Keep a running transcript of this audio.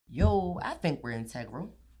Yo, I think we're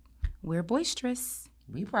integral. We're boisterous.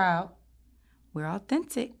 We proud. We're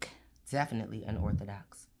authentic. Definitely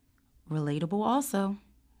unorthodox. Relatable also.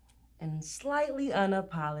 And slightly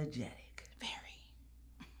unapologetic. Very.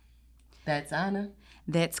 That's Anna.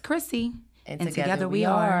 That's Chrissy. And together we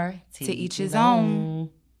are To Each His Own.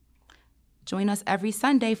 Join us every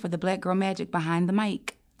Sunday for the Black Girl Magic Behind the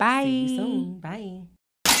Mic. Bye. See you soon. Bye.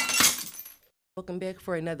 Welcome back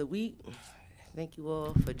for another week. Thank you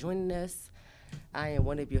all for joining us. I am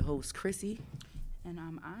one of your hosts, Chrissy. And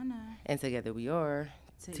I'm Anna. And together we are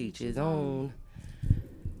To Each His Own.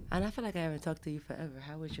 And I feel like I haven't talked to you forever.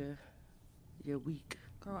 How was your week?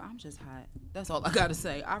 Girl, I'm just hot. That's all I gotta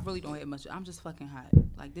say. I really don't have much. I'm just fucking hot.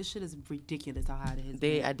 Like, this shit is ridiculous how hot it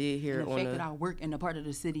is. I did hear and the on fact that I work in the part of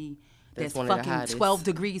the city that's one of the fucking hottest. 12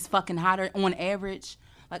 degrees fucking hotter on average.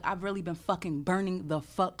 Like, I've really been fucking burning the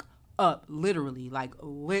fuck up. Literally. Like,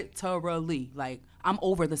 Like, I'm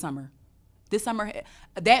over the summer. This summer,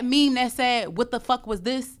 that meme that said, "What the fuck was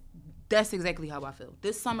this?" That's exactly how I feel.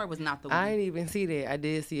 This summer was not the one. I didn't even see that. I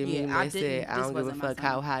did see a meme that said, "I don't give a fuck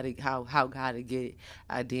how hot it get.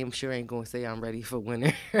 I damn sure ain't gonna say I'm ready for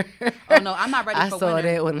winter." Oh no, I'm not ready for winter. I saw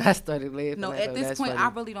that when I started laughing. No, at this point, funny. I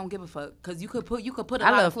really don't give a fuck because you could put a I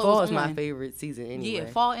lot love of clothes fall on. is my favorite season anyway.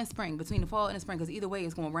 Yeah, fall and spring. Between the fall and the spring, because either way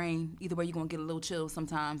it's gonna rain. Either way you're gonna get a little chill.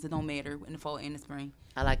 Sometimes it don't matter in the fall and the spring.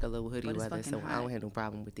 I like a little hoodie But it's weather, so fucking I hot. don't have no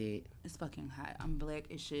problem with that. It's fucking hot. I'm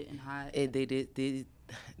black as shit and hot. And they did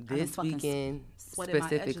this fucking weekend sweated my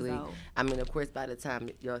edges specifically. out. I mean, of course, by the time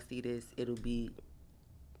y'all see this, it'll be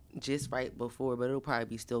just right before, but it'll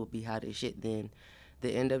probably still be hot as shit then.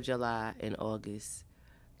 The end of July and August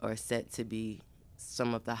are set to be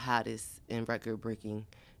some of the hottest and record-breaking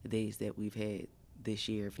days that we've had this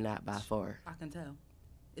year, if not by far. I can tell.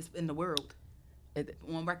 It's in the world.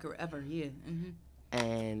 On record ever, yeah. Mm-hmm.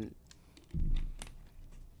 And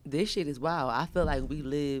this shit is wild. I feel like we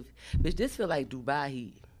live, bitch, this feel like Dubai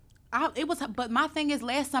heat. But my thing is,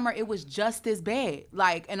 last summer it was just as bad.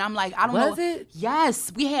 Like, and I'm like, I don't know. Was it? Yes,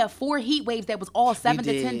 we had 4 heat waves that was all 7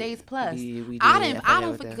 to 10 days plus. We did. I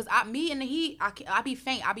don't because me in the heat, I be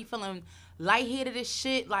faint. I be feeling lightheaded as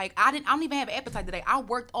shit. Like I don't even have an appetite today. I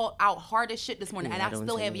worked out hard as shit this morning, and I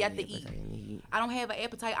still have yet to eat. I don't have an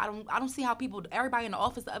appetite. I don't see how everybody in the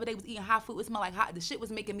office the other day was eating hot food. It smelled like hot. The shit was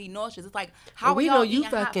making me nauseous. It's like, how are y'all eating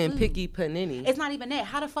hot food? We know you fucking picky panini. It's not even that.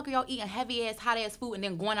 How the fuck are y'all eating heavy ass, hot ass food and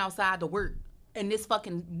then going outside to work and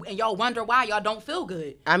y'all wonder why y'all don't feel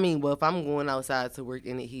good? I mean, well, if I'm going outside to work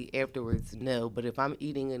in the heat afterwards, no. But if I'm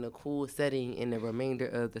eating in a cool setting and the remainder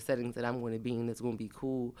of the settings that I'm going to be in is going to be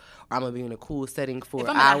cool, or I'm going to be in a cool setting for hours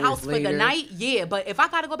later. If I'm in the house for the night, yeah. But if I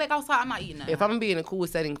got to go back outside, I'm not eating that. If I'm going to be in a cool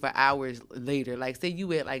setting for hours later, like say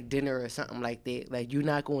you at like dinner or something like that, like you're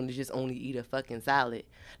not going to just only eat a fucking salad.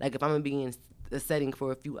 Like if I'm going to be in a setting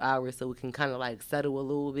for a few hours so it can kind of like settle a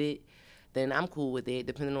little bit, then I'm cool with it,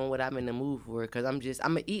 depending on what I'm in the mood for. Because I'm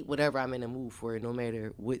going to eat whatever I'm in the mood for, no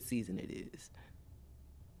matter what season it is.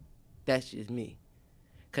 That's just me.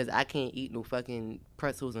 Because I can't eat no fucking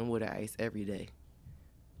pretzels and water ice every day.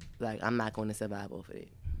 Like, I'm not going to survive off of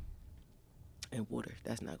it. And water,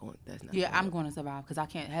 that's not. Yeah, I'm going to survive because I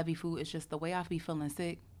can't. Heavy food, it's just the way I be feeling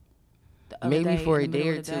sick. Maybe for a day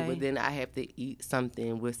or two, but then I have to eat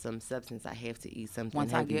something with some substance. I have to eat something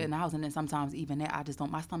once heavy. I get in the house, and then sometimes even that, I just don't.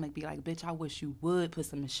 My stomach be like, bitch, I wish you would put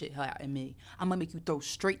some shit out in me. I'm gonna make you throw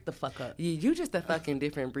straight the fuck up. Yeah, you just a fucking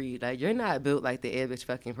different breed. Like you're not built like the average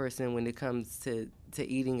fucking person when it comes to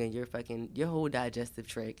eating, and your whole digestive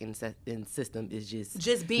tract and system is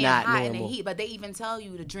just being not hot normal. in the heat. But they even tell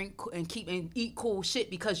you to drink and eat cool shit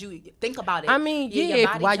because you think about it. I mean,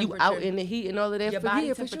 while you out in the heat and all of that, your body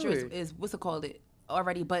for temperature sure. is what's it called it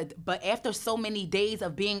already. But after so many days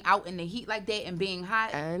of being out in the heat like that and being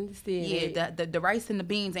hot, I understand. Yeah, the rice and the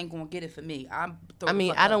beans ain't gonna get it for me. I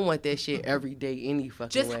don't want that shit every day any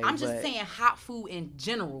fucking way. I'm just saying hot food in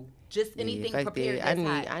general. Just anything prepared that's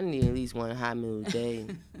hot. I need at least one hot meal a day.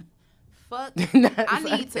 Fuck. I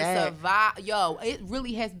need to survive. Yo, it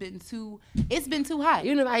really has been it's been too hot.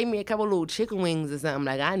 You know, I eat me a couple little chicken wings or something.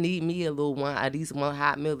 Like, I need me at least one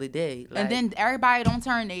hot meal a day. Like, and then everybody don't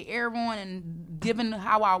turn their air on, and given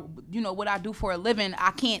how what I do for a living,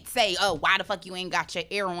 I can't say, oh, why the fuck you ain't got your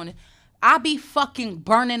air on? I be fucking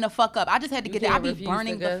burning the fuck up. I just had to get it. I be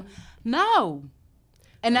burning no.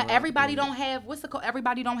 And everybody don't have,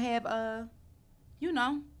 everybody don't have,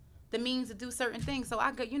 the means to do certain things. So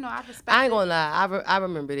I respect I ain't gonna lie. I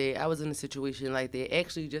remember that. I was in a situation like that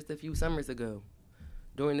actually just a few summers ago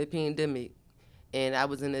during the pandemic. And I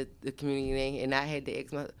was in the community and I had to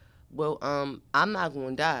ask Well, I'm not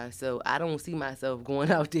going to die, so I don't see myself going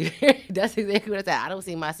out there. That's exactly what I said. I don't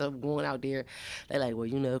see myself going out there. They're like,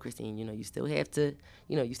 well, Christine, you still have to,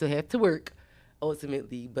 you still have to work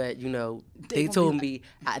ultimately. But, they told me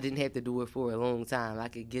I didn't have to do it for a long time. I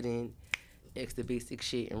could get in extra basic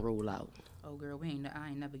shit and roll out. Oh, girl, I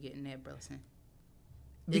ain't never getting that, Brelson.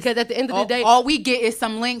 Because at the end of the day, all we get is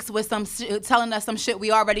some links with some telling us some shit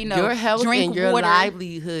we already know. Your health and your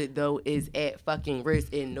livelihood, though, is at fucking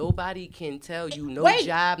risk, and nobody can tell you.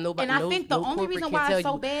 Job, nobody. And I think the only reason why it's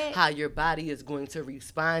so bad, how your body is going to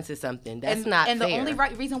respond to something. That's not fair. And the only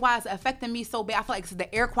reason why it's affecting me so bad, I feel like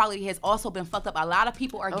the air quality has also been fucked up. A lot of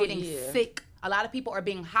people are getting sick. A lot of people are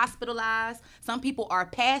being hospitalized. Some people are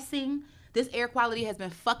passing. This air quality has been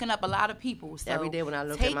fucking up a lot of people. So every day when I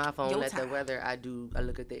look at my phone at the weather, I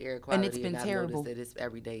look at the air quality, and it's been terrible. I notice that it's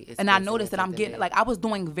every day. I noticed that I'm getting bad. I was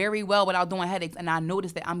doing very well without doing headaches, and I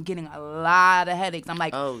noticed that I'm getting a lot of headaches. I'm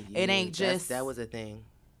like, it ain't just that was a thing.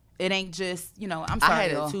 It ain't just I'm sorry. I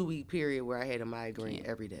had a 2-week period where I had a migraine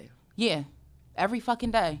every day. Yeah, every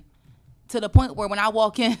fucking day, to the point where when I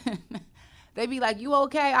walk in. They be like, you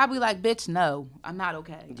okay? I be like, bitch, no, I'm not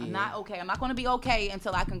okay. Yeah. I'm not okay. I'm not gonna be okay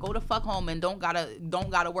until I can go the fuck home and don't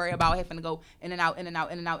gotta worry about having to go in and out, in and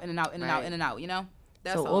out, in and out, in and out, in and out, in and out.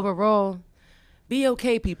 That's so all. Overall, be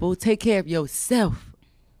okay, people. Take care of yourself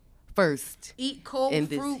first. Eat cold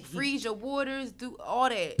fruit, freeze your waters, do all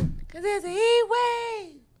that. Cause there's a heat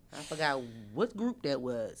wave. I forgot what group that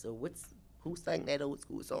was or who sang that old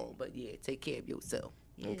school song, but yeah, take care of yourself.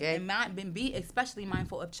 Okay. And be especially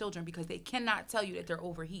mindful of children because they cannot tell you that they're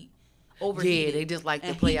overheated. Yeah, they just like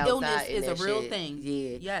to play outside. Illness is a real shit. thing.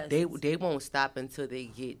 Yeah. Yes. They won't stop until they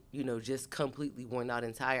get, just completely worn out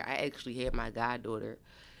and tired. I actually had my goddaughter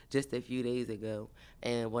just a few days ago,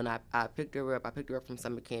 and when I picked her up from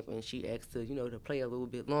summer camp, and she asked to, to play a little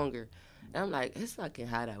bit longer. And I'm like, it's fucking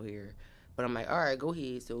hot out here. But I'm like, all right, go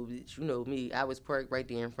ahead. So, bitch, me, I was parked right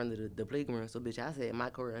there in front of the playground. So, bitch, I set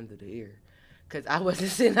my car under the air. Because I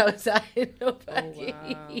wasn't sitting outside nobody.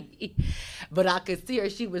 Oh, wow. But I could see her.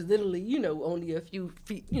 She was literally, only a few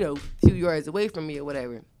feet, few yards away from me or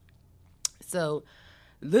whatever. So,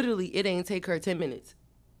 literally, it ain't take her 10 minutes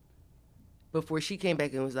before she came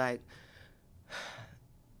back and was like,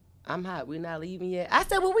 I'm hot. We're not leaving yet. I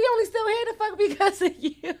said, well, we only still here to fuck because of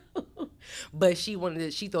you. But she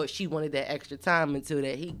thought she wanted that extra time until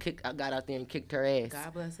that he got out there and kicked her ass.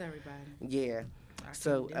 God bless everybody. Yeah.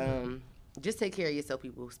 So, just take care of yourself,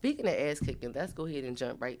 people. Speaking of ass kicking, let's go ahead and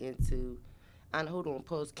jump right into. Hold on,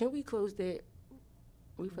 pause. Can we close that?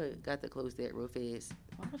 We forgot to close that real fast.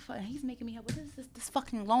 What the fuck? He's making me. What is this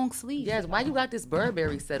fucking long sleeve? Yes. Why you got this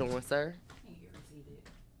Burberry set on, sir?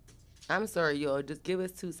 I'm sorry, y'all. Just give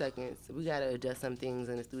us 2 seconds. We gotta adjust some things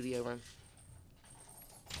in the studio room.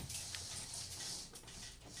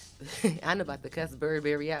 I'm about to cuss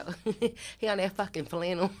Burberry out. He on that fucking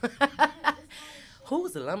flannel.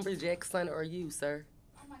 Whose lumberjack son are you, sir?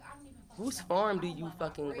 Whose farm do you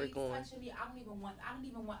fucking work on? I don't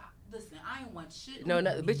even want. Listen, I ain't want shit. No,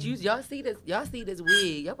 bitch. Y'all see this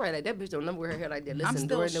wig? Y'all probably like that bitch don't number her hair like that. Listen,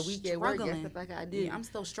 during the week at work, that's the fuck I did. Yeah, I'm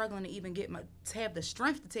still struggling to even to have the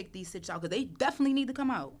strength to take these shits out because they definitely need to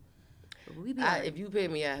come out. We be if you pay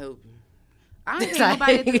me, I hope. I ain't paying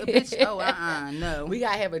nobody to bitch. Oh, no. We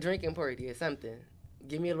gotta have a drinking party or something.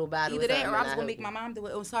 Give me a little bottle. Either that or I was gonna make my mom do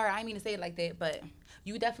it. Oh, sorry, I didn't mean to say it like that, but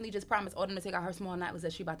you definitely just promised Autumn to take out her small necklace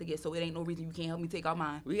that she about to get, so it ain't no reason you can't help me take out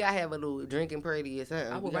mine. We gotta have a little drinking party or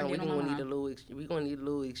something. We gonna need a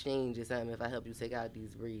little exchange or something if I help you take out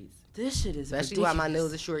these braids. This shit is especially ridiculous. while my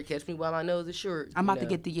nose is short. Catch me while my nose is short. I'm about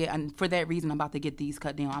to get and for that reason, I'm about to get these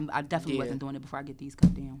cut down. I definitely wasn't doing it before I get these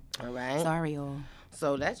cut down. All right. Sorry, y'all.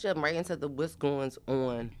 So let's jump right into the what's going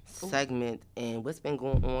on segment and what's been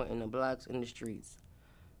going on in the blocks and the streets.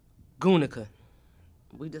 Guernica.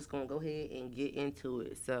 We just gonna go ahead and get into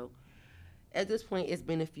it. So at this point, it's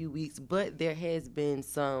been a few weeks, but there has been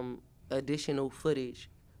some additional footage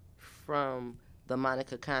from the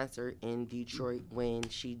Monica concert in Detroit when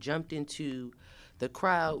she jumped into the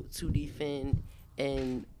crowd to defend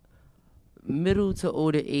an middle to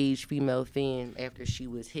older age female fan after she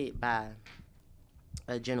was hit by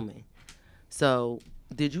a gentleman. So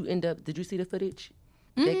did you see the footage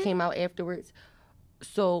that came out afterwards?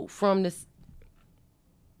 So from the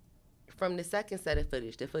second set of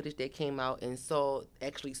footage, the footage that came out and saw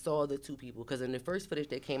the two people, because in the first footage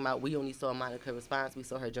that came out, we only saw Monica's response. We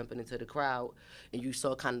saw her jumping into the crowd, and you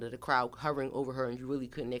saw kind of the crowd hovering over her, and you really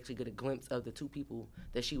couldn't actually get a glimpse of the two people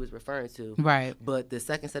that she was referring to. Right. But the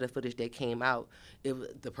second set of footage that came out,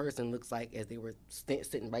 the person looks like as they were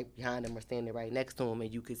sitting right behind him or standing right next to him,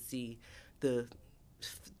 and you could see the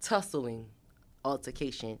tussling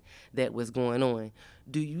altercation that was going on.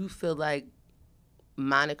 Do you feel like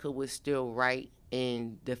Monica was still right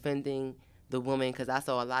in defending the woman? Because I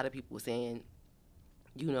saw a lot of people saying,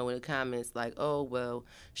 in the comments, like, oh, well,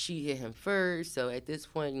 she hit him first, so at this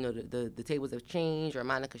point, the tables have changed, or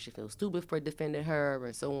Monica should feel stupid for defending her,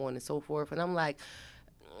 and so on and so forth. And I'm like,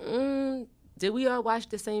 did we all watch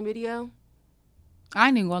the same video? I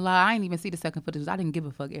ain't even gonna lie, I ain't even see the second footage. I didn't give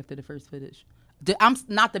a fuck after the first footage. I'm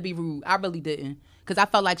not to be rude. I really didn't. Because I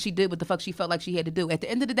felt like she did what the fuck she felt like she had to do. At the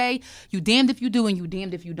end of the day, you damned if you do and you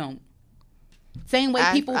damned if you don't. Same way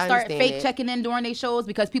people start fake checking in during their shows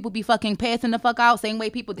because people be fucking passing the fuck out. Same way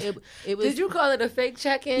people, it was. Did you call it a fake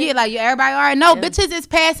check-in? Yeah, like everybody, all right. No, bitches is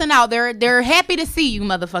passing out. They're happy to see you,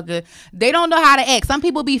 motherfucker. They don't know how to act. Some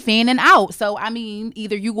people be fanning out. So, I mean,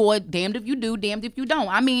 either you go damned if you do, damned if you don't.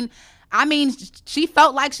 I mean, she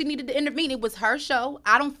felt like she needed to intervene. It was her show.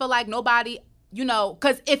 I don't feel like nobody,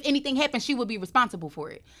 because if anything happened, she would be responsible for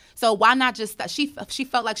it. So why not just, she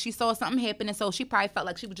felt like she saw something happen, and so she probably felt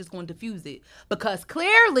like she was just going to diffuse it. Because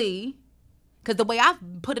clearly, because the way I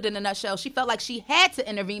put it in a nutshell, she felt like she had to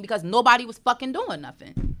intervene because nobody was fucking doing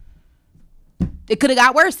nothing. It could have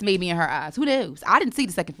got worse maybe in her eyes. Who knows? I didn't see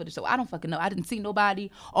the second footage, so I don't fucking know. I didn't see nobody.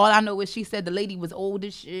 All I know is she said the lady was old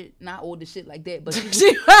as shit. Not old as shit like that, but she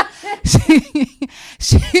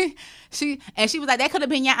was like, that could have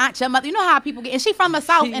been your aunt, your mother. You know how people get, and she from the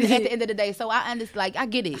South, and at the end of the day, so I understand, like, I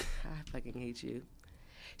get it. I fucking hate you.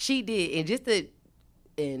 She did,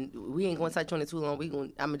 and we ain't gonna touch on it too long.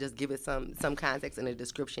 I'm gonna just give it some context in the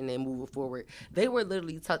description and move it forward. They were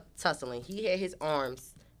literally tussling. He had his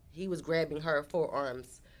arms. He was grabbing her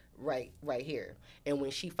forearms right here. And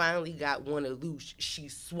when she finally got one loose, she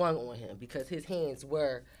swung on him because his hands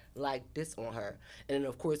were like this on her. And then,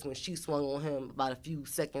 of course, when she swung on him about a few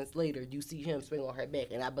seconds later, you see him swing on her back.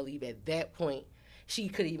 And I believe at that point, she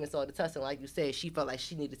could have even saw the tussling. Like you said, she felt like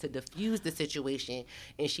she needed to diffuse the situation,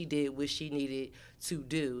 and she did what she needed to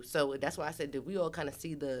do. So that's why I said that we all kind of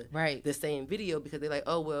see the same video, because they're like,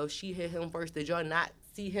 oh, well, she hit him first. Did y'all not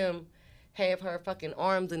see him have her fucking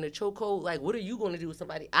arms in the chokehold? Like, what are you going to do with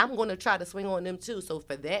somebody? I'm going to try to swing on them too. So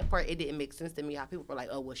for that part, it didn't make sense to me how people were like,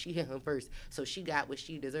 oh, well, she hit him first, so she got what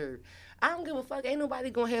she deserved. I don't give a fuck. Ain't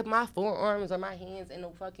nobody going to have my forearms or my hands in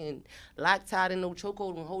no fucking Loctite and no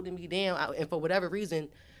chokehold and holding me down. And for whatever reason,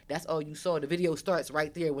 that's all you saw. The video starts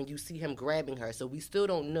right there when you see him grabbing her. So we still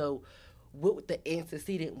don't know what the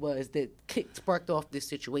antecedent was that sparked off this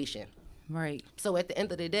situation. Right. So at the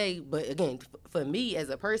end of the day, but again, for me as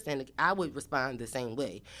a person, I would respond the same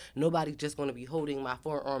way. Nobody's just going to be holding my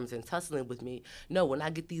forearms and tussling with me. No, when I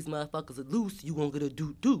get these motherfuckers loose, you going to get a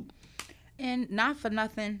do-do. And not for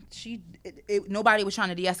nothing, nobody was trying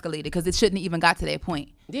to de-escalate it because it shouldn't even got to that point.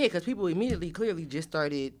 Yeah, because people immediately, clearly just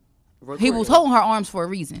started recording. He was holding her arms for a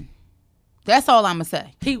reason. That's all I'm going to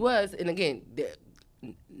say. He was, and again,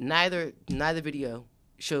 neither video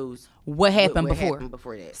shows what happened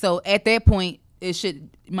before that. So at that point,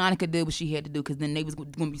 Monica did what she had to do, because then they was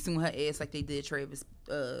going to be suing her ass like they did Travis.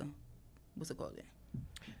 What's it called then?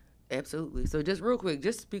 Absolutely. So just real quick,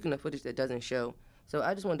 just speaking of footage that doesn't show. So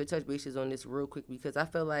I just wanted to touch bases on this real quick, because I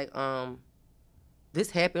feel like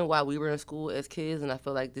this happened while we were in school as kids, and I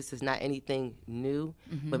feel like this is not anything new,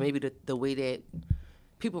 but maybe the way that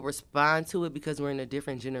people respond to it, because we're in a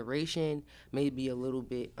different generation, may be a little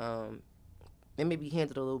bit it may be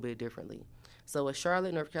handled a little bit differently. So a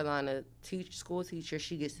Charlotte, North Carolina school teacher,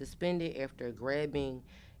 she gets suspended after grabbing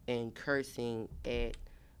and cursing at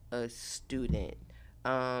a student.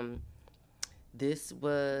 This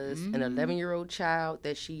was an 11-year-old child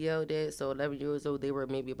that she yelled at. So 11 years old, they were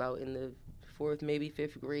maybe about in the 4th, maybe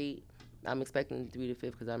 5th grade. I'm expecting them to be the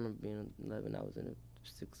 5th because I remember being 11. I was in the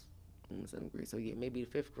 6th and 7th grade. So yeah, maybe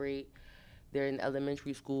the 5th grade. They're in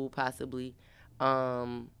elementary school, possibly.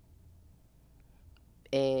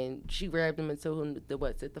 And she grabbed him and told him to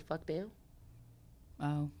sit the fuck down.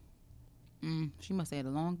 Oh. She must have had a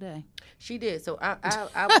long day. She did. So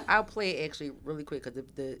I'll play it actually really quick, because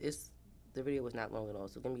the video was not long at all.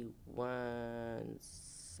 So give me 1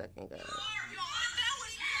 second, guys.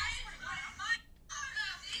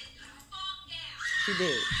 She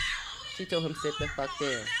did. She told him sit the fuck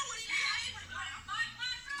down.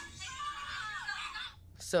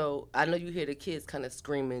 So I know you hear the kids kind of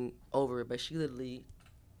screaming over it, but she literally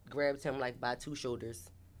grabbed him like by 2 shoulders,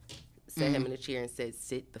 set him in a chair, and said,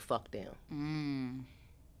 sit the fuck down.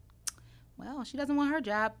 Well, she doesn't want her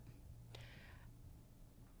job.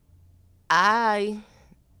 I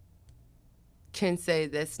can say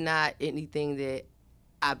that's not anything that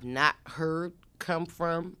I've not heard come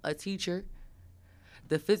from a teacher.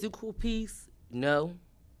 The physical piece, no.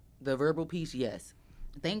 The verbal piece, yes.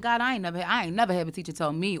 Thank God I ain't never had a teacher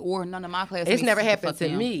tell me or none of my classmates. It's never happened to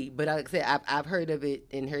me, but like I said, I've heard of it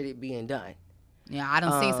and heard it being done. Yeah, I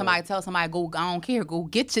done seen somebody tell somebody, go, I don't care, go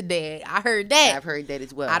get your dad. I heard that. I've heard that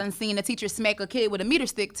as well. I done seen a teacher smack a kid with a meter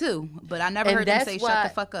stick too, but I never heard them say shut the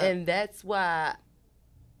fuck up. And that's why.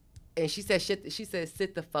 And she said sit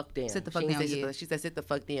the fuck down. Sit the fuck down. She said sit the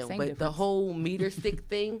fuck down. Same but difference. The whole meter stick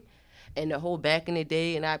thing, and the whole back in the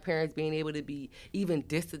day, and our parents being able to be even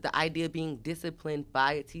the idea of being disciplined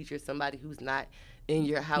by a teacher, somebody who's not in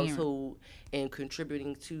your household and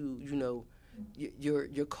contributing to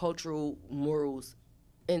your cultural morals.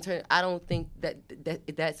 In turn, I don't think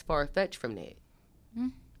that's far fetched from that. Mm-hmm.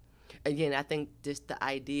 Again, I think just the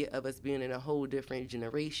idea of us being in a whole different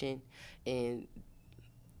generation and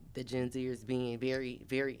the Gen Zers being very,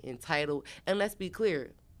 very entitled. And let's be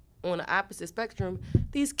clear, on the opposite spectrum,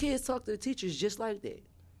 these kids talk to the teachers just like that.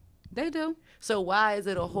 They do. So why is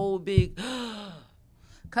it a whole big...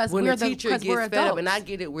 Because when the teacher gets we're fed adults. up, and I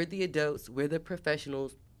get it, we're the adults, we're the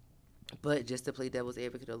professionals, but just to play devil's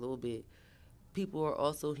advocate a little bit, people are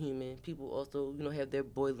also human. People also, have their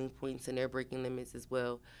boiling points and their breaking limits as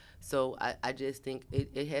well. So I just think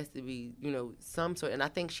it has to be, some sort. And I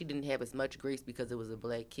think she didn't have as much grace because it was a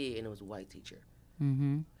black kid and it was a white teacher.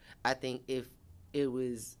 Mm-hmm. I think if it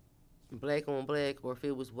was black on black or if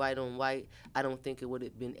it was white on white, I don't think it would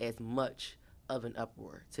have been as much of an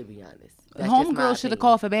uproar, to be honest. Homegirl should have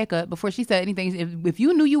called for backup before she said anything. If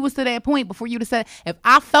you knew you was to that point before you'd have said, if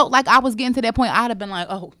I felt like I was getting to that point, I'd have been like,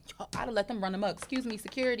 oh, I'd have let them run them up. Excuse me,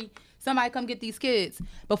 security. Somebody come get these kids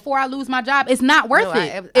before I lose my job. It's not worth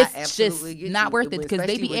it. It's just not worth it because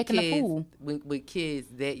they be acting a fool. With kids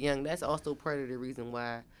that young, that's also part of the reason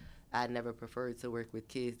why I never preferred to work with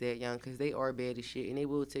kids that young, because they are bad as shit and they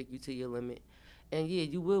will take you to your limit. And yeah,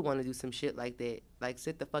 you will want to do some shit like that, like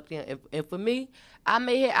sit the fuck down. And for me,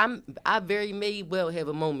 I very may well have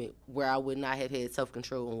a moment where I would not have had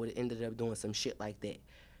self-control and would have ended up doing some shit like that,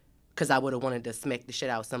 because I would have wanted to smack the shit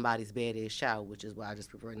out of somebody's badass child, which is why I just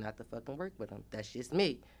prefer not to fucking work with them. That's just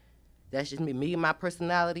me. That's just me. Me and my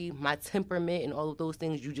personality, my temperament, and all of those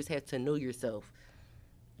things. You just have to know yourself.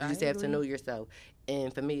 You just have to know yourself.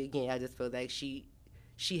 And for me, again, I just feel like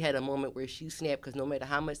she had a moment where she snapped, because no matter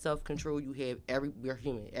how much self-control you have, we're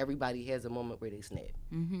human. Everybody has a moment where they snap.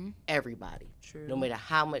 Mm-hmm. Everybody. True. No matter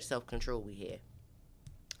how much self-control we have.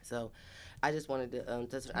 So I just wanted to,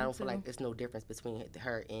 I don't feel like there's no difference between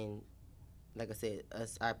her and, like I said,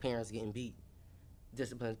 our parents getting beat,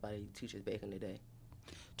 disciplined by the teachers back in the day.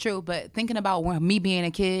 True, but thinking about me being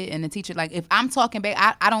a kid and the teacher, like if I'm talking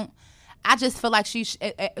back, I just feel like she's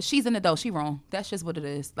an adult. She wrong. That's just what it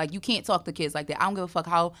is. Like, you can't talk to kids like that. I don't give a fuck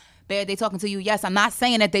how bad they talking to you. Yes, I'm not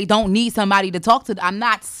saying that they don't need somebody to talk to. I'm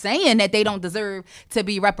not saying that they don't deserve to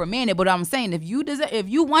be reprimanded. But I'm saying if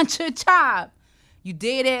you want your job, you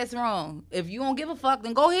dead ass wrong. If you don't give a fuck,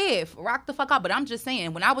 then go ahead. Rock the fuck out. But I'm just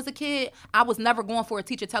saying, when I was a kid, I was never going for a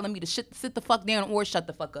teacher telling me to sit the fuck down or shut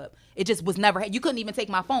the fuck up. It just was never. You couldn't even take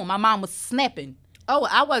my phone. My mom was snapping. Oh,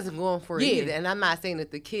 I wasn't going for it either, and I'm not saying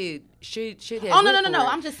that the kid should have. Oh no!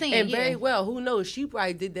 I'm just saying, and very well, who knows? She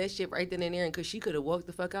probably did that shit right then and there, because she could have walked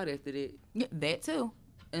the fuck out after that. Yeah, that too,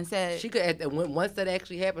 and said she could. Once that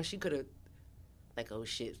actually happened, she could have, like, oh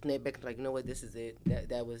shit, snap back and like, you know what, this is it.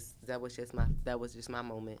 That was just my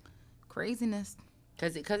moment. Craziness,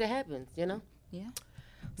 because it happens, Yeah.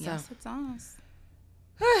 So, yes, it does.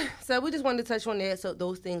 So we just wanted to touch on that. So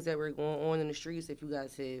those things that were going on in the streets. If you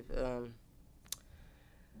guys have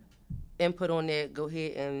input on that, go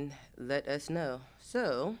ahead and let us know.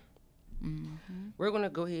 So we're going to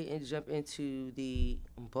go ahead and jump into the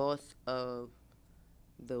boss of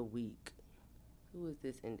the week. Who is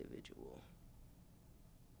this individual?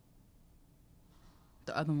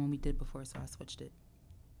 The other one we did before, so I switched it.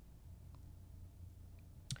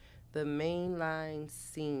 The Mainline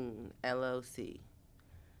Scene, LLC.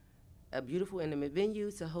 A beautiful intimate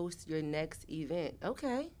venue to host your next event.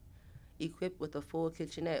 Okay. Equipped with a full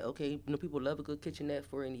kitchenette. Okay, people love a good kitchenette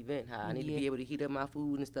for an event. I need to be able to heat up my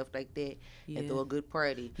food and stuff like that and throw a good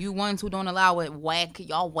party. You ones who don't allow it,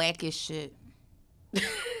 y'all whack as shit.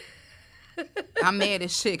 I'm mad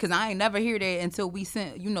as shit because I ain't never hear that until we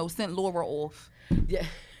sent Laura off. Yeah.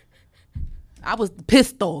 I was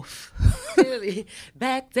pissed off. Really,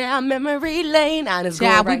 back down memory lane.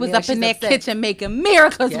 Child, we was up in that kitchen making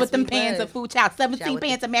miracles with them pans of food. Child, 17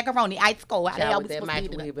 pans of macaroni, ice cold. Child, with that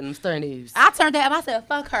microwave and them Sternies. I turned that up. I said,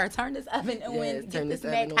 "Fuck her. Turn this oven on. Turn this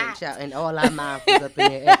oven on, child." And all our moms was up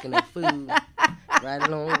in there acting up food right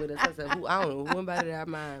along with us. I said, I don't know who invited our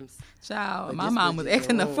moms. Child, my mom was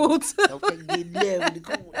acting the food too. Okay, get there with the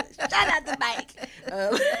cool. Shout out to Mike.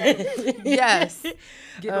 Yes.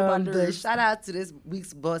 The shout out to this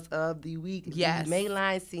week's boss of the week. Yes. The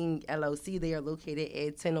Mainline Scene LLC. They are located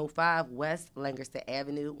at 1005 West Lancaster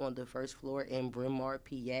Avenue on the first floor in Bryn Mawr,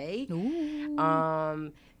 PA.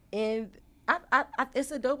 Ooh. And I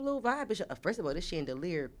it's a dope little vibe. First of all, this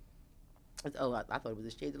chandelier. I thought it was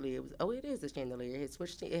a chandelier. It is a chandelier. It had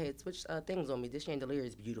switched things on me. This chandelier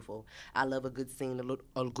is beautiful. I love a good scene,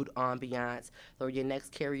 a good ambiance. So your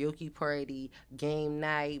next karaoke party, game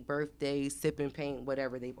night, birthday, sipping paint,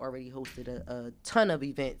 whatever. They've already hosted a ton of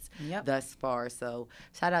events thus far. So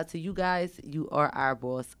shout out to you guys. You are our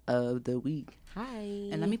boss of the week. Hi.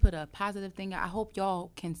 And let me put a positive thing. I hope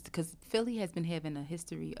y'all can, because Philly has been having a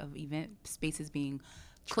history of event spaces being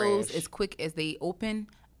closed as quick as they open.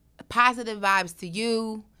 Positive vibes to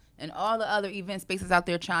you and all the other event spaces out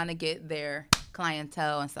there trying to get their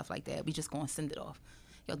clientele and stuff like that. We just gonna send it off.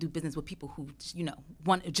 Y'all do business with people who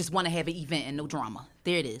want to have an event and no drama.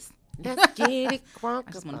 There it is. Let's get it crunk.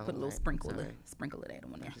 I just want to put a little sprinkle of that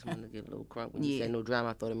on there. I just want to get a little crunk. When you said no drama,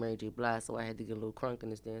 I thought of Mary J. Blige, so I had to get a little crunk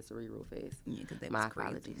in this dancery real fast. Yeah, because that My was crazy.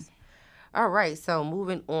 apologies. All right, so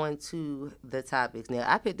moving on to the topics. Now,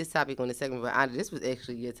 I picked this topic on the segment, but this was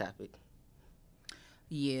actually your topic.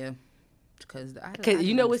 Yeah, because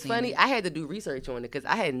you know what's funny? I had to do research on it because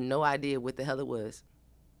I had no idea what the hell it was.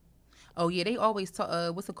 Oh yeah, they always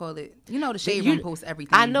talk. What's it called? The Shade Room posts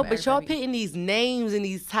everything. I know, but y'all putting these names and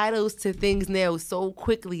these titles to things now so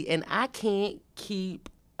quickly, and I can't keep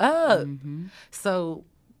up. Mm-hmm. So,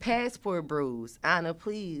 Passport Bros, Anna,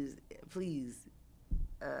 please.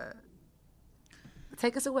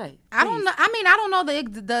 Take us away. Please. I don't know. I mean, I don't know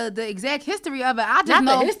the exact history of it. I just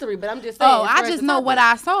know the history, but I'm just saying. Oh, I just know what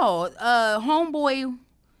I saw. Homeboy.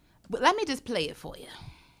 But let me just play it for you.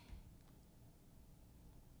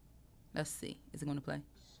 Let's see. Is it going to play?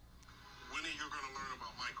 When are you going to learn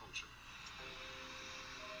about my culture?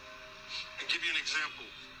 And give you an example.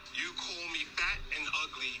 You call me fat and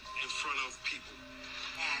ugly in front of people.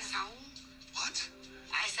 Asshole. What?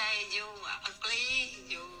 I say you ugly,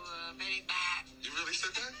 you very bad. You really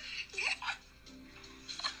said that? Yeah.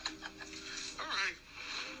 All right.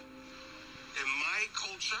 In my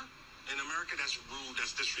culture, in America, that's rude,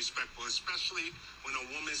 that's disrespectful, especially when a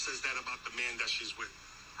woman says that about the man that she's with.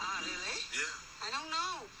 Oh, really? Yeah. I don't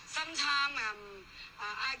know. Sometimes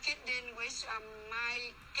I get in with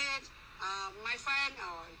my kid, my friend,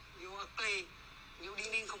 you ugly, you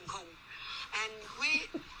ding khùng khùng. And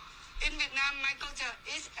in Vietnam, my culture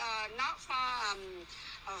is not for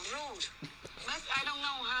rude. But I don't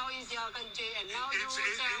know how is your country and how we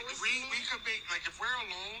could make, like, if we're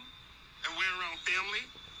alone and we're around family,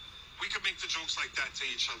 we could make the jokes like that to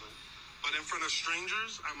each other. But in front of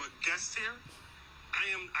strangers, I'm a guest here.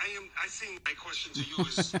 I think my question to you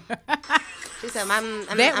is. She said,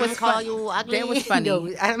 I'm call you ugly. That was funny. Yo,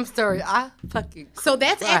 I'm sorry. I fucking. So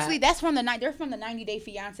that's actually, they're from the 90 Day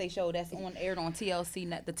Fiance show that's aired on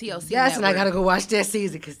TLC, the TLC Yes, network. and I gotta go watch that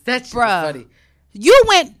season because that's funny.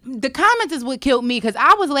 The comments is what killed me because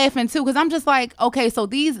I was laughing too because I'm just like, okay, so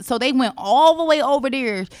they went all the way over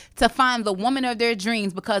there to find the woman of their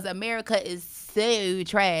dreams because America is so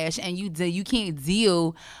trash and you can't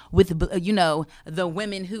deal with the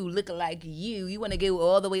women who look like you want to go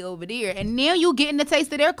all the way over there and now you getting a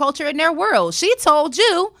taste of their culture and their world. She told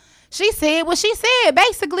you, she said what she said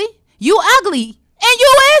basically, you ugly. And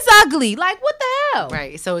you is ugly. Like, what the hell?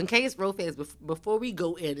 Right. So, in case Rofaz, before we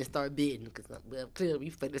go in and start bidding, because clearly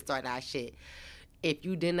we finna start our shit, if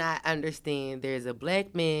you did not understand, there's a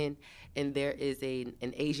black man and there is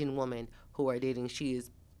an Asian woman who are dating. She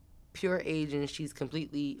is pure Asian. She's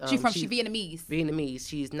completely... she's Vietnamese. Vietnamese.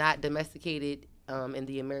 She's not domesticated in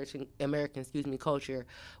the American culture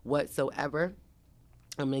whatsoever.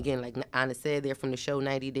 Again, like Anna said, they're from the show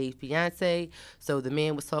 90 Day Fiance. So the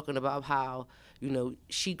man was talking about how,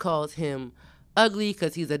 she calls him ugly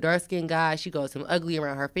because he's a dark-skinned guy. She calls him ugly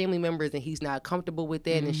around her family members, and he's not comfortable with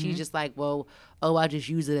that. Mm-hmm. And she's just like, well, I just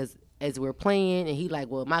use it as we're playing. And he like,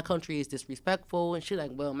 well, my country is disrespectful. And she like,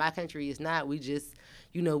 well, my country is not. We just,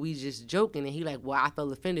 we just joking. And he like, well, I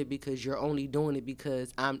felt offended because you're only doing it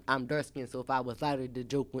because I'm dark-skinned. So if I was lighter, the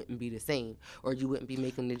joke wouldn't be the same, or you wouldn't be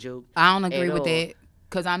making the joke. I don't agree with that.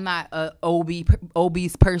 Because I'm not a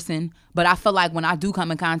obese person, but I feel like when I do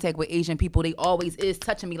come in contact with Asian people, they always is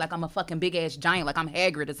touching me like I'm a fucking big ass giant, like I'm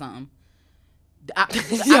Hagrid or something.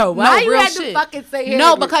 Why you had to fucking say Hagrid?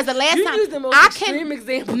 No, because the last time use the most extreme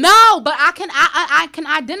example. No, but I can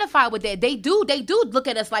identify with that. They do look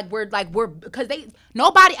at us like we're because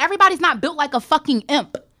everybody's not built like a fucking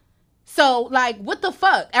imp. So, like, what the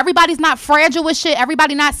fuck? Everybody's not fragile as shit.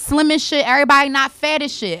 Everybody not slim as shit. Everybody not fat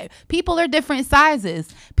as shit. People are different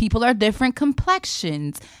sizes. People are different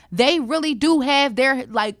complexions. They really do have their,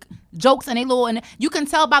 like, jokes and they little, and you can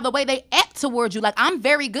tell by the way they act towards you. Like, I'm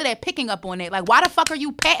very good at picking up on it. Like, why the fuck are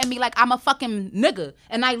you patting me like I'm a fucking nigga?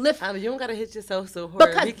 And I lift. You don't gotta hit yourself so hard.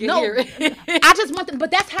 Because, we can hear it. I just want them,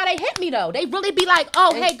 but that's how they hit me, though. They really be like,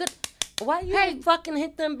 oh, hey, good. Why you fucking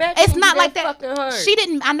hit them back? It's not like that. Hard? She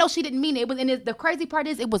didn't. I know she didn't mean it. The crazy part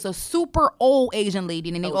is, it was a super old Asian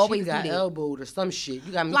lady, and they always got do that. Elbowed or some shit.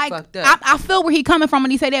 You got me like, fucked up. I feel where he coming from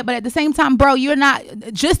when he say that, but at the same time, bro, you're not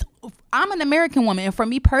just. I'm an American woman, and for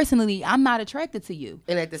me personally, I'm not attracted to you.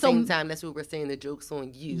 And at the same time, that's what we're saying. The joke's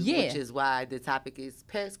on you, yeah. Which is why the topic is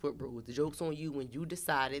passport rules. The joke's on you when you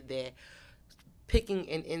decided that picking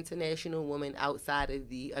an international woman outside of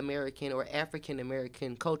the American or African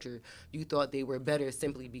American culture, you thought they were better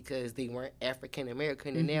simply because they weren't African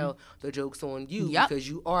American. And now the joke's on you because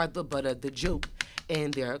you are the butt of the joke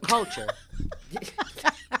in their culture.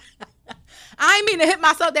 I ain't mean to hit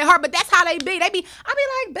myself that hard, but that's how they be. I be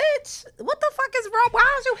like, bitch, what the fuck is wrong? Why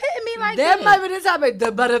are you hitting me like that? That might be the topic,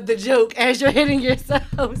 the butt of the joke, as you're hitting yourself.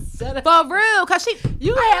 Shut up. For real, because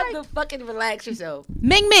you have to fucking relax yourself.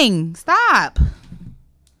 Ming Ming, stop.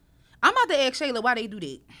 I'm about to ask Shayla why they do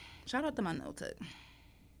that. Shout out to my no tech.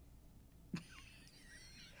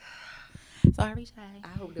 Sorry, Shay. I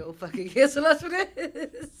hope they don't fucking cancel us for this.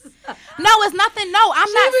 No, it's nothing. No, I'm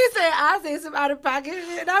she not. Be saying I say some out of pocket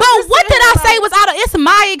shit. But what did I say was out of? It's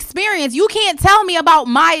my experience. You can't tell me about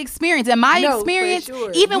my experience. And my experience,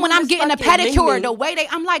 sure. even you when I'm getting a pedicure, the way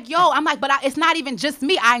I'm like, but it's not even just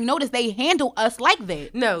me. I noticed they handle us like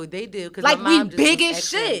that. No, they do. Cause like my mom we big as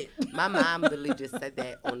shit. My mom literally just said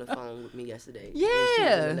that on the phone with me yesterday. Yeah. She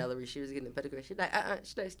was in Ellery. She was getting a pedicure. She's like,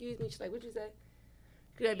 She's like, excuse me. She's like, what'd you say?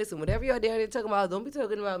 She's like, listen, whatever y'all down there talking about, don't be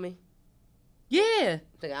talking about me. Yeah.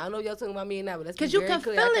 Like, I don't know if y'all talking about me now, but that's because you can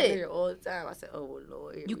feel I it can hear all the time. I said, oh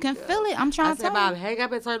Lord. You can feel it. I'm trying to tell Mom, you. hang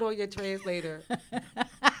up and turn on your translator.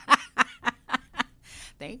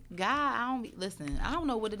 Thank God. I don't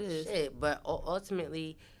know what it is. Shit, but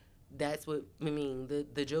ultimately, that's what I mean.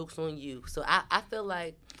 The joke's on you. So I feel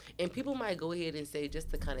like, and people might go ahead and say,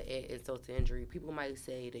 just to kind of add insult to injury, people might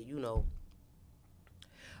say that,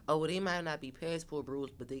 oh, well, they might not be passport bros,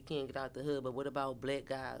 but they can't get out the hood. But what about black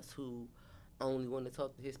guys who only want to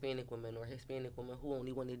talk to Hispanic women, or Hispanic women who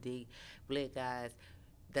only want to date black guys?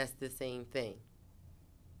 That's the same thing.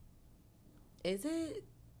 Is it?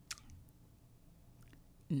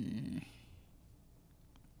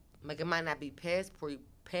 Like, it might not be passport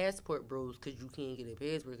bros because you can't get a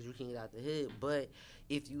passport because you can't get out the hood. But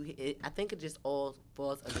if I think it just all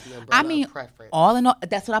falls under the umbrella of preference. All in all,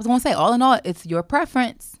 that's what I was going to say. All in all, it's your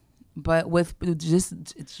preference. But with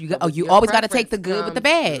you always got to take the good with the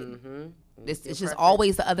bad. Mm-hmm. It's just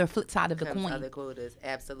always the other flip side of the coin. Other quotas,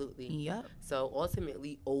 absolutely. Yep. So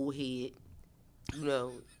ultimately, old head,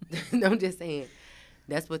 I'm just saying,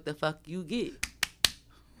 that's what the fuck you get.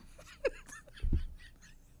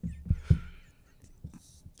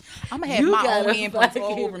 I'm gonna have my own handprints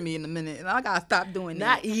all over me in a minute, and I gotta stop doing that.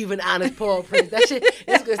 Not even honest paw prints. That shit,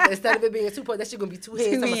 it's good. Instead of it being 2 points, that shit gonna be 2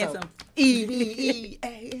 hands.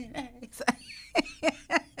 E-V-E-A-N-A.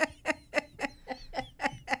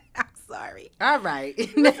 I'm sorry. All right. Sorry.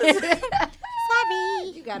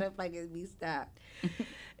 You gotta fucking be stopped.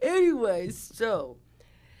 Anyways, so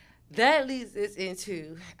that leads us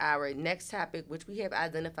into our next topic, which we have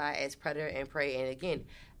identified as predator and prey. And again,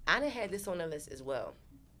 I done had this on the list as well.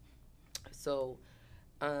 So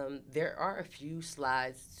there are a few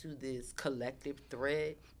slides to this collective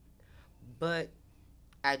thread, but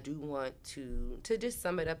I do want to just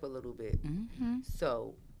sum it up a little bit. Mm-hmm.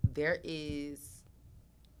 So there is,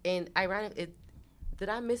 and ironic, did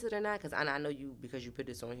I miss it or not? Because I know you, because you put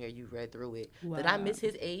this on here, you read through it. Wow. Did I miss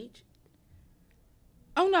his age?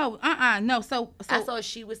 Oh, no. No. So I saw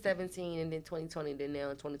she was 17, and then 2020, then now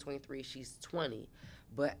in 2023, she's 20.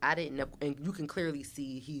 But I didn't know, and you can clearly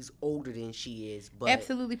see he's older than she is. But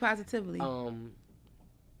absolutely, positively. I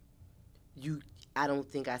don't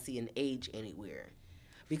think I see an age anywhere,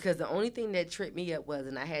 because the only thing that tripped me up was,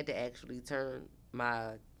 and I had to actually turn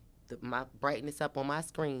my brightness up on my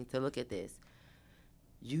screen to look at this.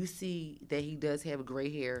 You see that he does have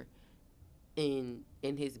gray hair in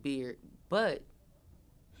his beard, but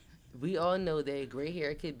we all know that gray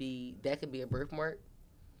hair could be a birthmark.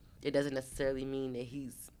 It doesn't necessarily mean that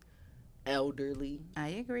he's elderly. I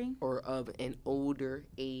agree. Or of an older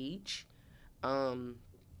age. So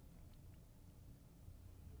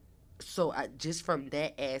just from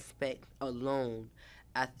that aspect alone,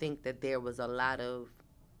 I think that there was a lot of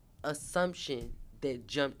assumption that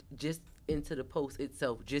jumped just into the post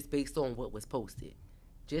itself, just based on what was posted.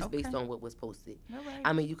 Based on what was posted. Right.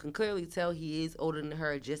 I mean, you can clearly tell he is older than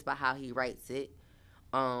her just by how he writes it.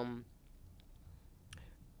 But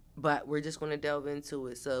we're just going to delve into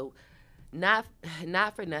it. So, not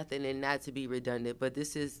for nothing and not to be redundant, but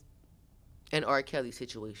this is an R. Kelly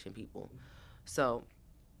situation, people. So,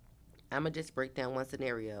 I'm going to just break down one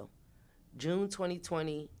scenario. June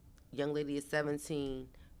 2020, young lady is 17,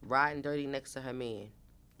 riding dirty next to her man.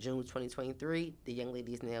 June 2023, the young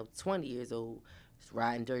lady is now 20 years old,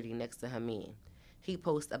 riding dirty next to her man. He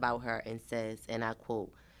posts about her and says, and I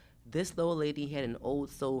quote, "This little lady had an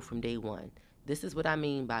old soul from day one. This is what I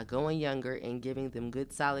mean by going younger and giving them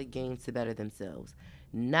good solid games to better themselves,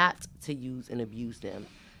 not to use and abuse them.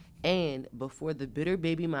 And before the bitter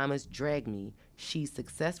baby mamas drag me, she's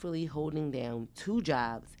successfully holding down 2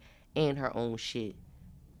 jobs and her own shit.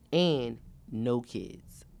 And no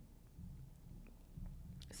kids."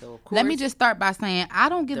 So of course, let me just start by saying I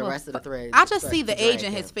don't give the a rest of the threads. I just see the age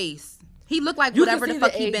in his face. He looked like whatever the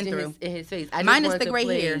fuck he been through. In his face. Minus the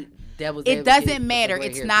gray hair. It doesn't matter.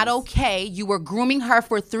 It's not okay. You were grooming her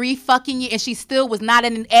for 3 fucking years, and she still was not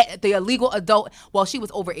the illegal adult. Well, she was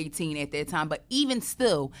over 18 at that time, but even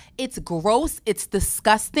still, it's gross. It's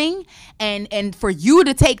disgusting. And for you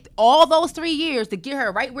to take all those 3 years to get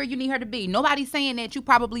her right where you need her to be. Nobody's saying that you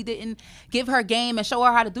probably didn't give her game and show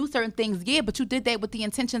her how to do certain things. Yeah, but you did that with the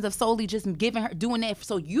intentions of solely just doing that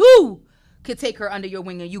so you could take her under your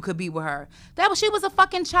wing and you could be with her. She was a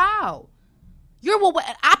fucking child.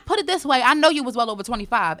 I put it this way. I know you was well over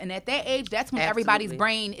 25, and at that age, that's when everybody's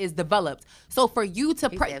brain is developed. So for you to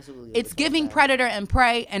it's giving predator and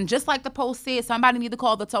prey, and just like the post said, somebody need to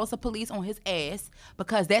call the Tulsa police on his ass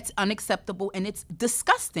because that's unacceptable and it's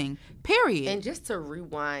disgusting. Period. And just to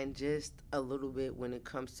rewind just a little bit when it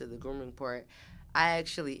comes to the grooming part, I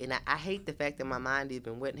hate the fact that my mind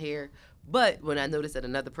even went here, but when I noticed that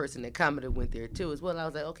another person that commented went there too as well, I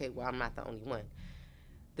was like, okay, well, I'm not the only one.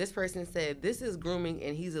 This person said, "This is grooming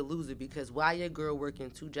and he's a loser because why your girl working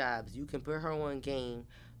 2 jobs? You can put her on game,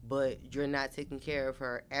 but you're not taking care of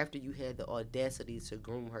her after you had the audacity to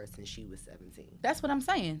groom her since she was 17. That's what I'm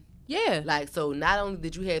saying. Yeah. Like, so not only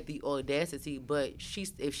did you have the audacity, but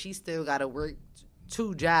if she still got to work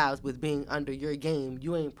 2 jobs with being under your game,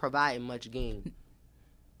 you ain't providing much game.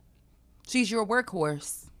 She's your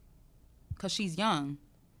workhorse because she's young.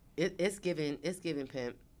 It's giving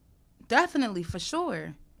pimp. Definitely, for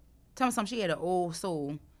sure. Tell me something. She had an old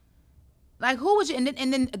soul. Like, who was you? And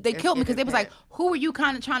then they killed me because they was like, who were you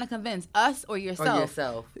kind of trying to convince, us or yourself? Or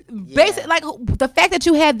yourself. Yeah. Basically, like, the fact that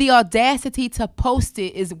you had the audacity to post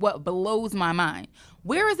it is what blows my mind.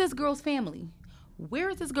 Where is this girl's family? Where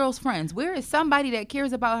is this girl's friends? Where is somebody that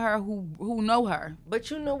cares about her who know her? But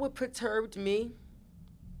you know what perturbed me?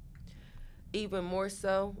 Even more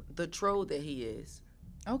so, the troll that he is.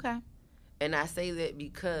 Okay. And I say that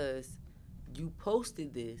because you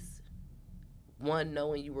posted this, one,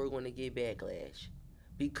 knowing you were going to get backlash.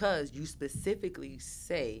 Because you specifically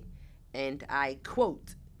say, and I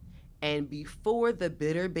quote, "And before the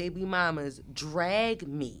bitter baby mamas drag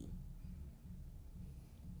me,"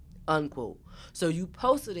 unquote. So you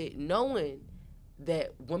posted it knowing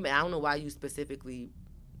that women, I don't know why you specifically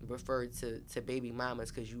referred to baby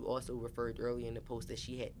mamas, because you also referred earlier in the post that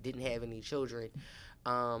she didn't have any children.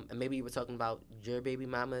 And maybe you were talking about your baby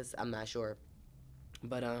mamas. I'm not sure.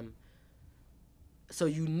 But so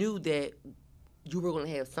you knew that you were going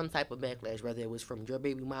to have some type of backlash, whether it was from your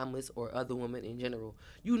baby mamas or other women in general.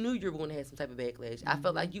 You knew you were going to have some type of backlash. I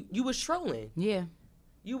felt like you was trolling. Yeah.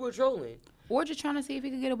 You were trolling. Or just trying to see if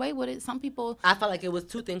you could get away with it. Some people... I felt like it was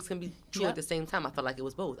 2 things can be true at the same time. I felt like it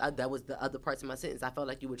was both. That was the other parts of my sentence. I felt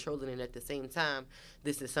like you were trolling, and at the same time,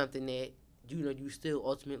 this is something that you still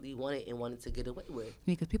ultimately wanted to get away with. Yeah,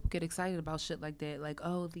 because people get excited about shit like that. Like,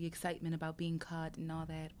 oh, the excitement about being caught and all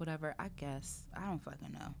that, whatever. I guess. I don't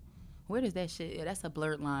fucking know. Where does that shit... Yeah, that's a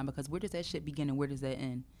blurred line, because where does that shit begin and where does that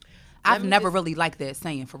end? I've never really liked that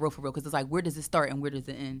saying, for real, because it's like, where does it start and where does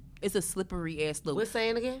it end? It's a slippery-ass slope. What's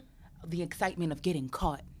saying again? The excitement of getting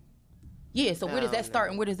caught. Yeah, so where does that start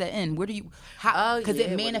and where does that end? Where do you... How? Because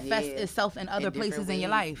it manifests itself in other places in your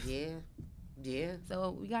life. Yeah. Yeah.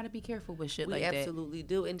 So we got to be careful with shit like that. We absolutely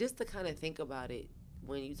do. And just to kind of think about it,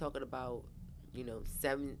 when you talking about,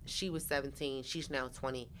 she was 17, she's now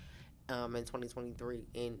 20 in 2023.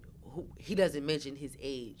 And he doesn't mention his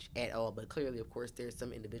age at all. But clearly, of course, there's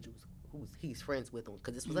some individuals who he's friends with,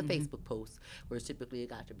 because this was a Facebook post where typically it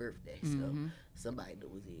got your birthday. So somebody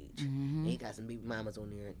knows his age. And he got some baby mamas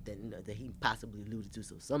on there that he possibly alluded to.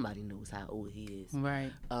 So somebody knows how old he is.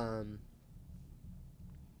 Right.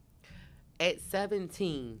 At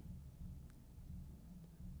 17,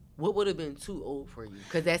 what would have been too old for you?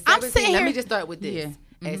 Because at 17, let me just start with this.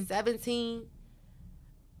 Yeah. At 17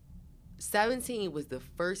 was the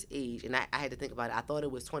first age, and I had to think about it. I thought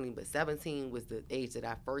it was 20, but 17 was the age that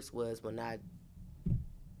I first was when I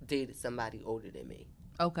dated somebody older than me.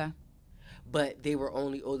 Okay. But they were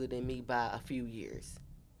only older than me by a few years.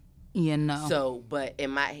 Yeah, no. So, but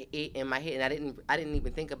in my head, and I didn't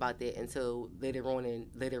even think about that until later on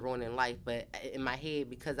in life. But in my head,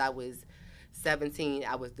 because I was 17,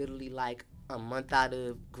 I was literally like a month out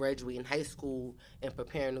of graduating high school and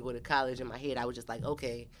preparing to go to college. In my head, I was just like,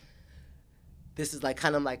 okay, this is like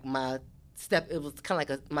kind of like my step. It was kind of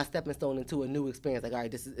like my stepping stone into a new experience. Like, all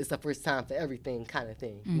right, it's the first time for everything kind of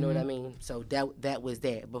thing. You know what I mean? So that was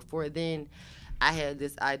that. Before then, I had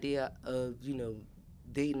this idea of,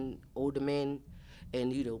 dating older men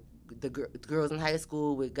and, the girls in high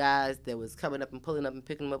school with guys that was coming up and pulling up and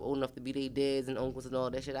picking them up old enough to be their dads and uncles and all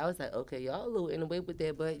that shit. I was like, okay, y'all a little in the way with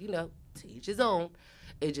that, but, to each his own.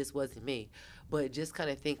 It just wasn't me. But just kind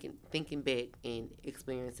of thinking back and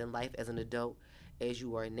experiencing life as an adult as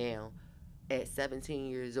you are now, at 17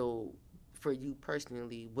 years old, for you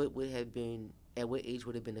personally, what would have been, at what age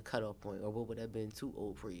would have been the cutoff point, or what would have been too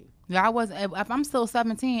old for you? Yeah, if I'm still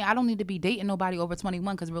 17, I don't need to be dating nobody over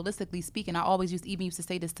 21, because realistically speaking, I always used to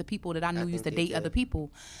say this to people that I knew used to date other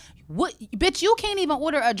people. What, bitch, you can't even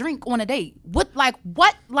order a drink on a date. What?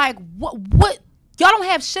 Y'all don't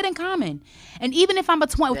have shit in common. And even if I'm a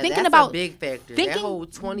 20, now, thinking that's about a big factor. That whole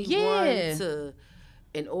 21 to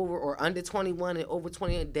and over, or under 21 and over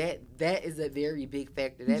 21, that is a very big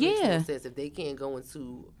factor. That makes no sense. If they can't go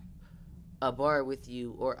into a bar with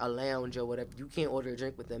you or a lounge or whatever, you can't order a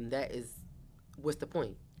drink with them. That is, what's the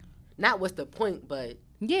point? Not what's the point, but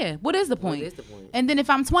yeah, what is the point? What is the point? And then if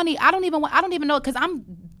I'm 20, I don't even know, because I'm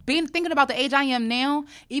thinking about the age I am now.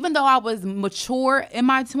 Even though I was mature in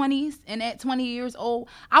my 20s and at 20 years old,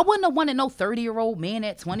 I wouldn't have wanted no 30-year-old man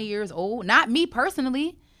at 20 years old. Not me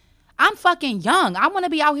personally. I'm fucking young. I want to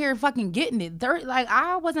be out here fucking getting it.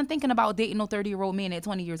 I wasn't thinking about dating no 30-year-old man at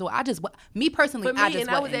 20 years old. Me personally, I just wasn't.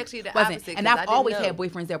 I was actually the opposite. And I've always had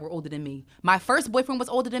boyfriends that were older than me. My first boyfriend was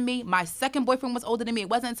older than me. My second boyfriend was older than me. It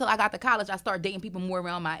wasn't until I got to college I started dating people more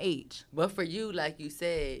around my age. But for you, like you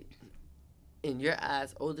said, in your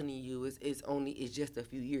eyes, older than you is just a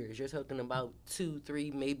few years. You're talking about 2,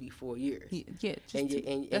 3, maybe 4 years. Yeah, in your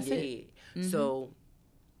head. Mm-hmm. So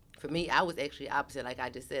for me, I was actually opposite. Like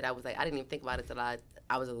I just said, I was like, I didn't even think about it till I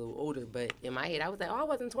was a little older. But in my head, I was like, I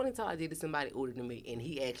wasn't 20 till I dated somebody older than me. And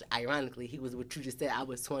he actually, ironically, he was what you just said. I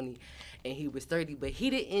was 20 and he was 30. But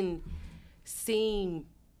he didn't seem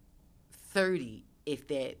 30, if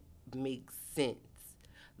that makes sense.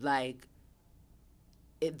 Like,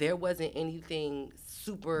 there wasn't anything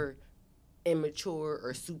super immature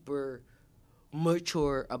or super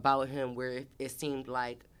mature about him where it seemed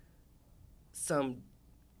like some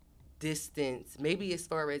distance, maybe as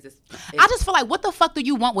far as I just feel like, what the fuck do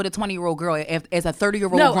you want with a 20-year-old girl as a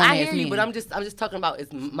 30-year-old grown man? No, I hear you, but I'm just talking about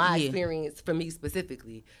it's my experience for me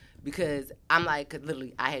specifically, because I'm like,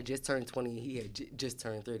 literally, I had just turned 20 and he had just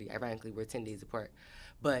turned 30. Ironically, we're 10 days apart.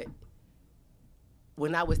 But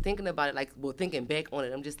when I was thinking about it, thinking back on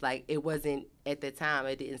it, I'm just like, it wasn't, at the time,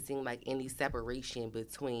 it didn't seem like any separation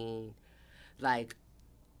between,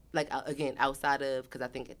 again, outside of, because I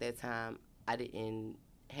think at that time, I didn't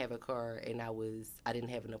have a car and I didn't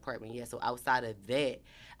have an apartment yet. So outside of that,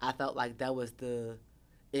 I felt like that was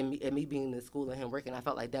and me being in school and him working, I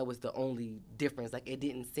felt like that was the only difference. Like, it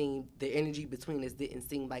didn't seem, the energy between us didn't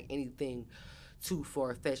seem like anything too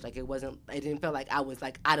far-fetched. Like, it didn't feel like I was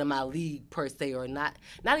like out of my league per se, or not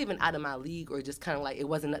even out of my league, or just kind of like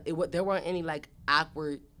there weren't any like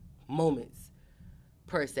awkward moments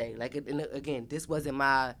per se. Like, again, this wasn't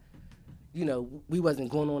my, we wasn't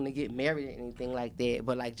going on to get married or anything like that.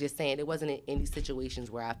 But like, just saying, it wasn't in any situations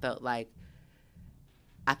where I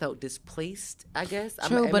felt displaced, I guess.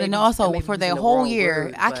 True, but and also for that whole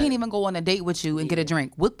year, I can't even go on a date with you and get a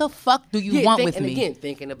drink. What the fuck do you want with me? Again,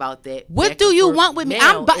 thinking about that. What do you want with me?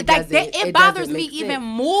 It bothers me even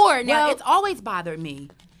more now. Well, it's always bothered me.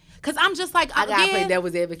 Because I'm just like, I gotta play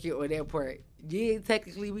devil's advocate on that part. Yeah,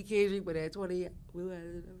 technically we can't drink, but at 20,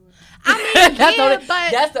 I mean,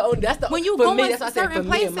 that's the when you go in certain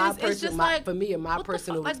places, it's just like, for me and my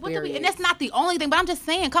personal experience. And that's not the only thing, but I'm just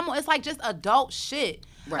saying, come on, it's like just adult shit.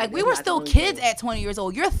 Right, like, we were still kids at 20 years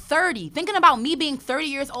old. You're 30. Thinking about me being 30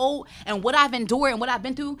 years old and what I've endured and what I've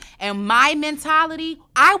been through and my mentality,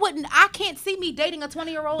 I can't see me dating a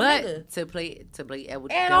 20-year-old nigga. But to play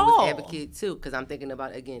devil's advocate too, because I'm thinking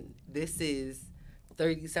about, again, this is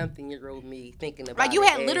 30-something-year-old me thinking about. Like, you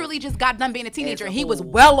had literally just got done being a teenager, and he was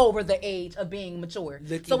well over the age of being mature.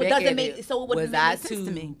 So it doesn't make, so it wouldn't make sense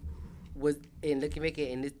to me. was in looking at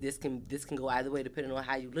it, and this can go either way depending on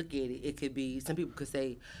how you look at it. It could be, some people could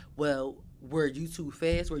say, well, were you too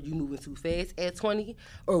fast? Were you moving too fast at 20,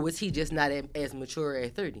 or was he just not as mature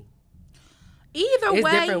at 30? Either it's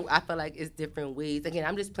way, different. I feel like it's different ways. Again,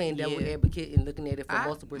 I'm just playing devil advocate and looking at it from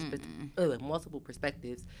multiple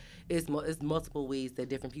perspectives. It's multiple ways that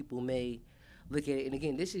different people may look at it. And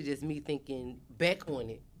again, this is just me thinking back on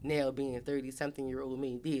it now, being 30-something-year-old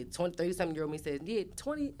me. Yeah, 30-something-year-old me says, yeah,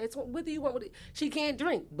 20, what do you want with it? She can't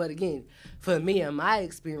drink. But again, for me and my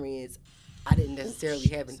experience, I didn't necessarily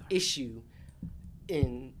have an issue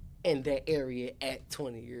in that area at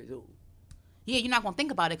 20 years old. Yeah, you're not gonna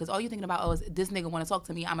think about it because all you're thinking about, is this nigga want to talk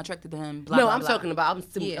to me? I'm attracted to him. Blah, no, blah, I'm blah. talking about. I'm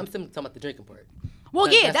simply talking about the drinking part. Well,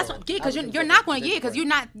 that's what, because you're not going to, because you're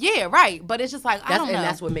not, right. But it's just like, I don't know. And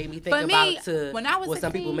that's what made me think when I was 16,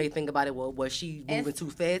 some people may think about it, well, was she moving too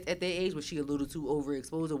fast at that age? Was she a little too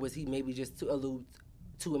overexposed, or was he maybe just a little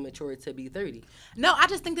too immature to be 30? No, I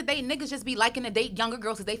just think that niggas just be liking to date younger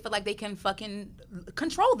girls because they feel like they can fucking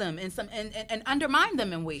control them and undermine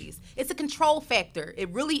them in ways. It's a control factor. It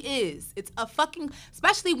really is. It's a fucking,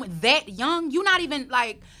 especially when that young, you're not even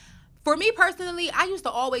like... For me personally, I used to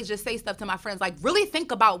always just say stuff to my friends, like, really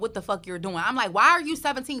think about what the fuck you're doing. I'm like, why are you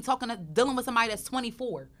 17 dealing with somebody that's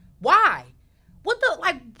 24? Why? What,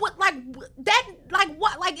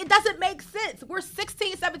 it doesn't make sense. We're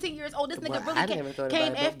 16, 17 years old. This nigga really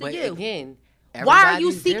came after you. Again, why are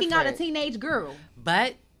you seeking out a teenage girl?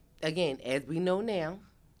 But, again, as we know now,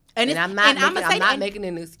 and I'm not making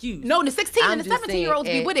an excuse. No, the 16 and the 17-year-olds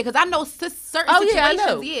be with it because I know certain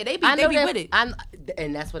situations. Yeah, they be with it.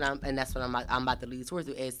 And that's what I'm about to lead towards.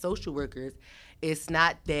 As social workers, it's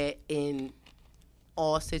not that in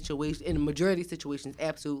all situations, in the majority of situations,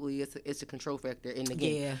 absolutely, it's a control factor. And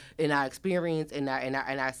again, in our experience, in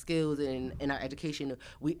our skills, and in our education,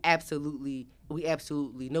 we absolutely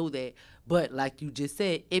know that. But like you just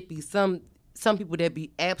said, it be some people that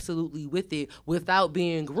be absolutely with it without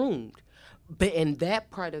being groomed. And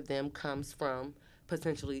that part of them comes from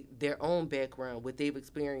potentially their own background, what they've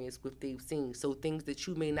experienced, what they've seen. So things that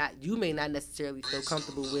you may not necessarily feel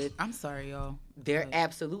comfortable with. I'm sorry, y'all. They're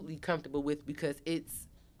absolutely comfortable with because it's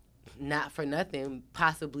not for nothing,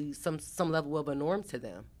 possibly some level of a norm to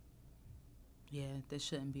them. Yeah, this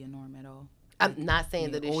shouldn't be a norm at all. I'm not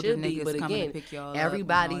saying that it should be, but again,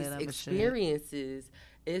 everybody's experiences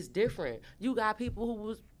is different. You got people who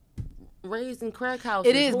was raised in crack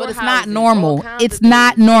houses. It is, but it's not normal. It's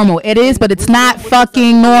not normal. It is, but it's not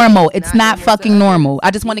fucking normal. It's not fucking normal.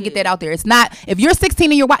 I just want to get that out there. It's not. If you're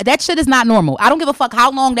 16 and you're white, that shit is not normal. I don't give a fuck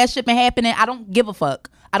how long that shit been happening. I don't give a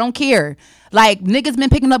fuck. I don't care. Like, niggas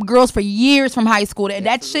been picking up girls for years from high school, and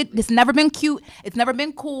that shit, it's never been cute. It's never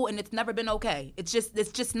been cool, and it's never been okay. It's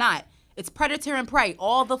just not. It's predator and prey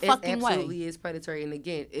all the fucking way. It absolutely is predatory, and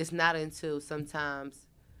again, it's not until sometimes,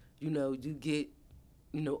 you get,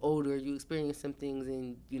 older, you experience some things,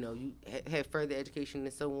 and, you have further education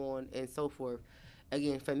and so on and so forth.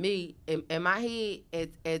 Again, for me, in my head,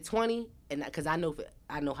 at 20, and because I know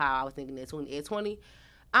how I was thinking at 20. At 20,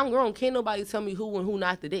 I'm grown. Can't nobody tell me who and who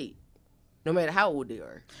not to date, no matter how old they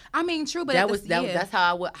are. I mean, true, but that's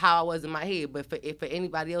how I was in my head. But for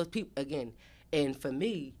anybody else, people, again, and for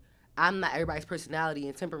me, I'm not, everybody's personality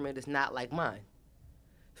and temperament is not like mine.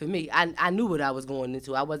 For me, I knew what I was going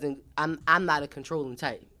into. I'm not a controlling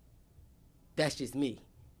type. That's just me.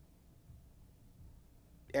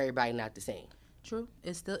 Everybody not the same. True.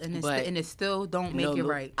 It's still it still don't make it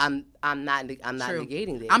right. I'm not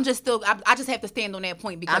negating that. I'm just still I just have to stand on that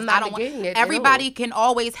point because I don't want everybody can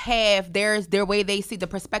always have their way they see the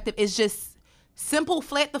perspective. It's just simple,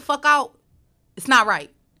 flat the fuck out. It's not right.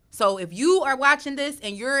 So if you are watching this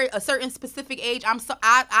and you're a certain specific age, I'm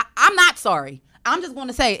not sorry. I'm just going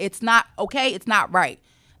to say it's not okay. It's not right.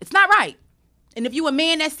 It's not right. And if you a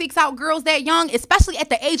man that seeks out girls that young, especially at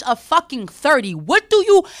the age of fucking 30,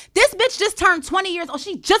 this bitch just turned 20 years old.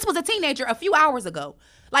 She just was a teenager a few hours ago.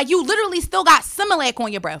 Like, you literally still got Similac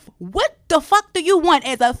on your breath. What the fuck do you want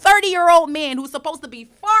as a 30-year-old man who's supposed to be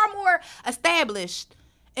far more established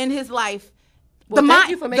in his life? Well, thank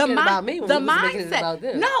you for making it about me. The mindset. About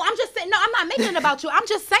them. No, I'm just saying. No, I'm not making it about you. I'm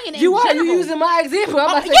just saying. You using my example.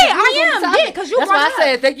 I am. Yeah, because you. That's why I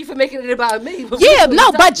said thank you for making it about me. Yeah,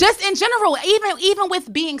 no, but just in general, even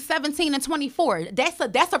with being 17 and 24, that's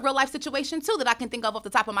a real life situation too that I can think of off the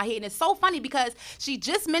top of my head. And it's so funny because she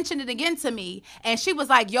just mentioned it again to me, and she was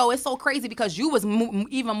like, "Yo, it's so crazy because you was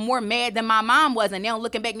even more mad than my mom was." And now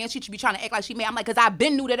looking back, now she should be trying to act like she mad. I'm like, because I've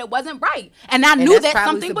been knew that it wasn't right, and I knew that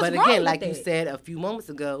something was wrong. But again, like you said a few moments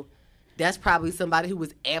ago, that's probably somebody who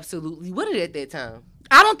was absolutely with it at that time.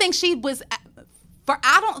 I don't think she was.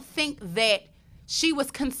 I don't think that she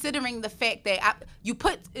was considering the fact that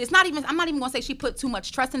I'm not even gonna say she put too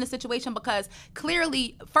much trust in the situation, because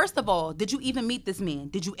clearly, first of all, did you even meet this man?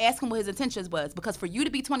 Did you ask him what his intentions was? Because for you to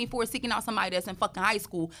be 24 seeking out somebody that's in fucking high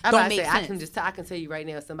school don't make sense. I can tell you right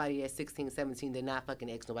now, somebody at 16, 17 did not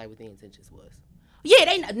fucking ask nobody what their intentions was.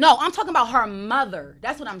 Yeah, no, I'm talking about her mother.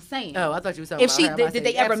 That's what I'm saying. Oh, I thought you were talking about her. Did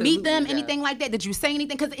they ever meet them, anything like that? Did you say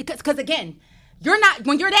anything? Because again,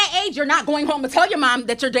 when you're that age, you're not going home to tell your mom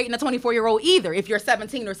that you're dating a 24-year-old either. If you're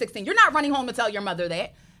 17 or 16, you're not running home to tell your mother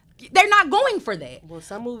that. They're not going for that. Well,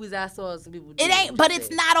 some movies I saw, some people. It ain't, but it's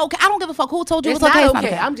not okay. I don't give a fuck who told you it's okay. Not it's okay.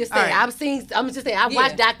 Not okay. I'm just saying. Right. I'm just saying. I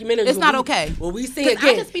watched documentaries. It's not okay. Well, we see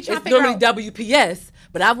again. It's normally WPS,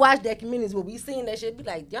 but I've watched documentaries where we seen that shit. Be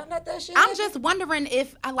like, y'all not that shit. I'm just wondering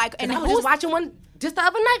if I like. And I was just watching one just the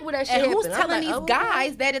other night with that shit. And who's telling these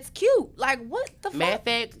guys that it's cute? Like, what the fuck? Matter of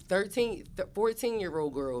fact,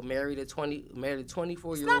 14-year-old girl married a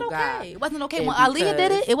 24-year-old guy. It wasn't okay when Aaliyah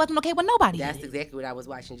did it. It wasn't okay when nobody did it. That's exactly what I was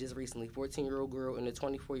watching just recently. 14-year-old girl and a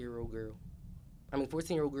 24-year-old girl.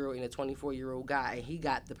 14-year-old girl and a 24-year-old guy, and he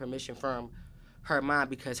got the permission from her mom,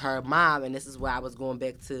 because her mom, and this is where I was going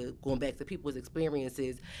back to people's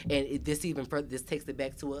experiences, and this even further, this takes it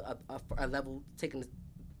back to a level, taking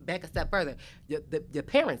back a step further. The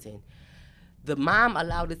parenting, the mom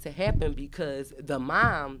allowed it to happen because the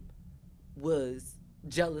mom was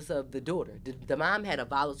jealous of the daughter. The mom had a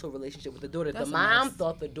volatile relationship with the daughter. The mom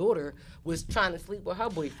thought the daughter was trying to sleep with her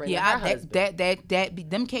boyfriend. Yeah, and her husband.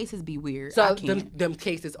 Them cases be weird. So them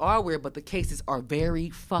cases are weird, but the cases are very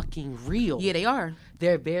fucking real. Yeah, they are.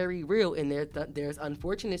 They're very real, and there's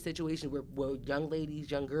unfortunate situations where young ladies,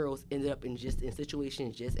 young girls ended up in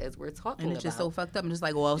situations just as we're talking about. And it's just so fucked up. I'm just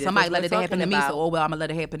like, well, somebody let it happen to me, so I'm gonna let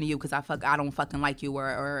it happen to you because I don't fucking like you,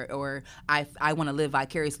 or I want to live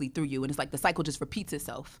vicariously through you, and it's like the cycle just repeats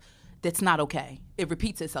itself. That's not okay. It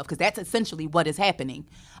repeats itself because that's essentially what is happening.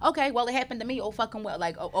 Okay, well, it happened to me. Oh fucking well,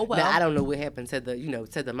 like oh well. Now, I don't know what happened to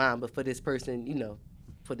the mom, but for this person,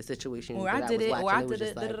 for the situation I did it.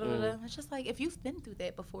 It's just like, if you've been through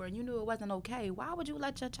that before and you knew it wasn't okay, why would you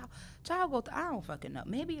let your child go through? I don't fucking know.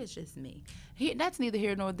 Maybe it's just me. That's neither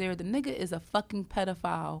here nor there. The nigga is a fucking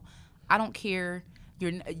pedophile. I don't care.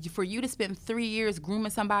 For you to spend 3 years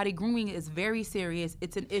grooming somebody, grooming is very serious.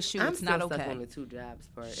 It's an issue. It's not okay. I'm still stuck on the two jobs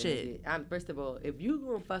part. Shit. First of all, if you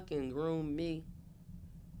gonna fucking groom me,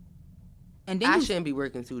 and then I shouldn't be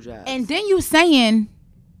working two jobs. And then you saying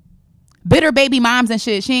bitter baby moms and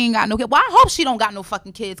shit. She ain't got no kids. Well, I hope she don't got no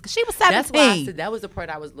fucking kids because she was 17. That's why I said, that was the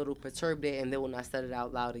part I was a little perturbed at. And then when I said it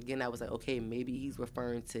out loud again, I was like, okay, maybe he's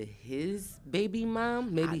referring to his baby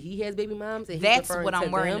mom. Maybe he has baby moms. And that's what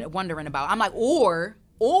I'm wondering about. I'm like, or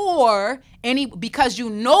because you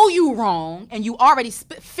know you wrong and you already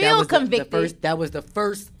feel convicted. That was the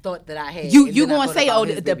first thought that I had. You gonna say,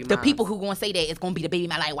 the people who gonna say that it's gonna be the baby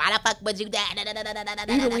mom. Like, why the fuck would you die?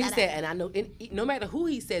 Even when he said, and I know, no matter who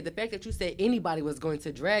he said, the fact that you said anybody was going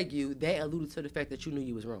to drag you, that alluded to the fact that you knew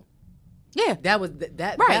you was wrong. Yeah,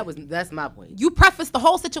 that's my point. You prefaced the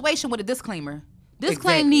whole situation with a disclaimer.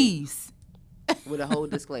 Disclaim these. With a whole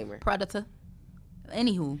disclaimer. Predator.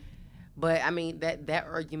 Anywho. But I mean that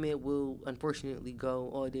argument will unfortunately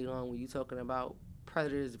go all day long when you're talking about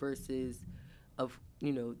predators versus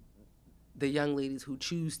the young ladies who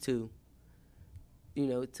choose to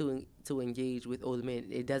engage with older men.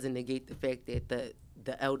 It doesn't negate the fact that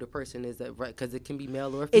the elder person is because it can be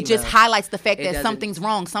male or female. It just highlights the fact that something's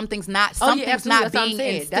wrong, something's not being instilled.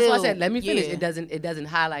 That's why I said let me finish. Yeah.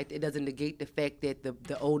 It doesn't negate the fact that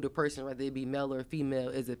the older person, whether it be male or female,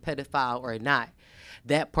 is a pedophile or not.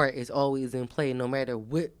 That part is always in play, no matter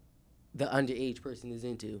what the underage person is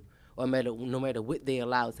into, or no matter what they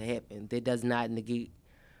allow to happen. That does not negate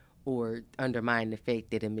or undermine the fact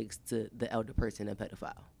that it makes the elder person a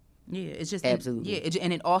pedophile. Yeah, it's just absolutely.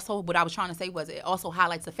 And it also, what I was trying to say was, it also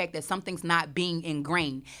highlights the fact that something's not being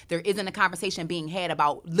ingrained. There isn't a conversation being had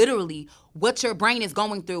about literally what your brain is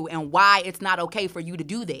going through and why it's not okay for you to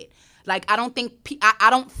do that. Like, I don't think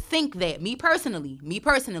that, me personally,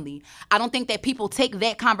 I don't think that people take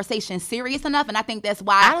that conversation serious enough, and I think that's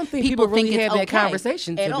why I don't think people really have that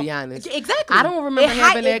conversation, to be honest. Exactly. I don't remember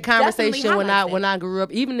having that conversation when I grew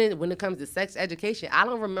up. Even when it comes to sex education, I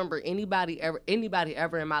don't remember anybody ever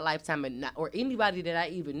in my lifetime, or anybody that I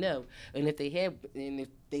even know. And if they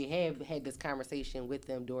have had this conversation with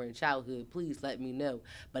them during childhood, please let me know.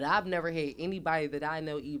 But I've never had anybody that I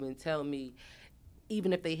know even tell me,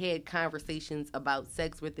 even if they had conversations about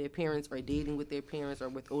sex with their parents or dating with their parents or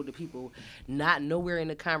with older people, nowhere in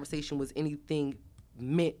the conversation was anything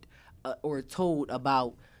meant or told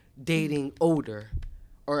about dating older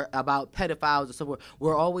or about pedophiles or so forth,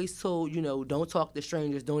 we're always told, don't talk to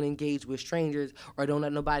strangers, don't engage with strangers, or don't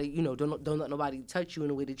let nobody, don't let nobody touch you in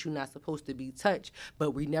a way that you're not supposed to be touched.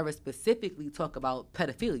 But we never specifically talk about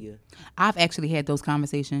pedophilia. I've actually had those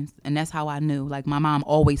conversations, and that's how I knew. Like, my mom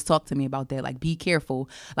always talked to me about that. Like, be careful.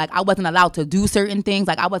 Like, I wasn't allowed to do certain things.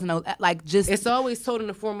 Like, I wasn't just. It's always told in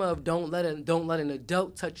the form of don't let an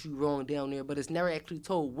adult touch you wrong down there, but it's never actually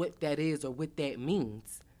told what that is or what that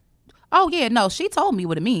means. Oh, yeah, no, she told me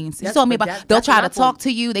what it means. She told me about they'll try to talk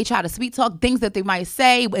to you. They try to sweet talk things that they might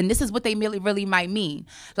say, and this is what they really might mean.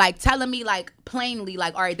 Like, telling me, like, plainly,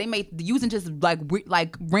 like, all right, they may, using just, like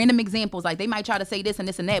random examples, like, they might try to say this and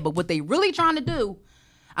this and that, but what they really trying to do,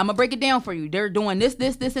 I'm going to break it down for you. They're doing this,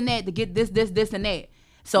 and that to get this, and that.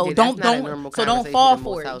 So don't fall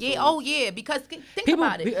for it. Yeah, oh yeah, because think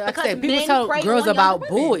about it. People tell girls about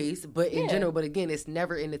boys, but in general, but again, it's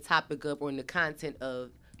never in the topic of or in the content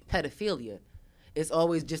of pedophilia. It's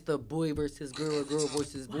always just a boy versus girl or girl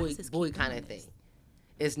versus boy kind of thing.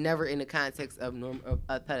 It's never in the context of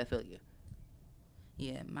pedophilia.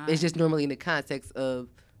 Yeah, it's just normally in the context of,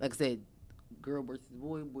 like I said, girl versus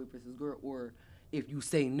boy, boy versus girl, or if you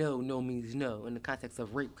say no, no means no, in the context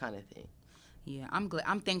of rape kind of thing. Yeah,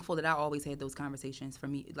 I'm thankful that I always had those conversations. For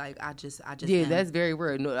me, like I just. Yeah, that's very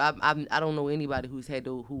rare. No, I don't know anybody who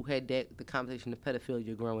had the conversation of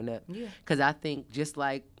pedophilia growing up. Yeah, because I think just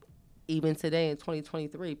like even today in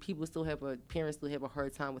 2023, parents still have a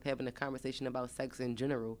hard time with having a conversation about sex in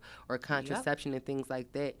general or contraception and things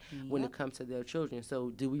like that when it comes to their children.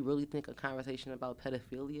 So, do we really think a conversation about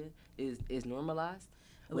pedophilia is normalized?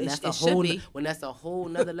 When that's a whole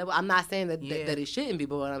nother level. I'm not saying that it shouldn't be,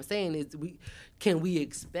 but what I'm saying is can we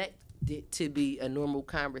expect it to be a normal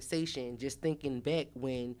conversation? Just thinking back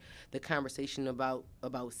when the conversation about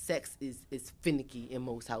sex is finicky in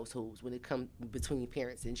most households when it comes between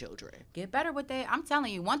parents and children. Get better with that. I'm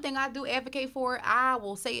telling you, one thing I do advocate for, I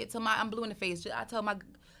will say it to I'm blue in the face. I tell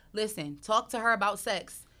listen, talk to her about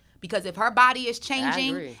sex. Because if her body is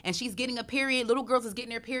changing and she's getting a period, little girls is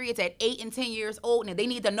getting their periods at 8 and 10 years old, and they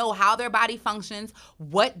need to know how their body functions,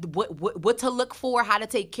 what to look for, how to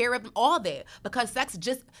take care of them, all that. Because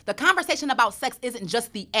the conversation about sex isn't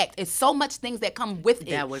just the act. It's so much things that come with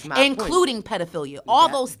it, including pedophilia, all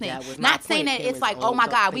those things. Not saying that it's like, oh my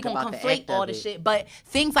God, we're going to conflate all the shit, but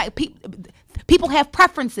things like people have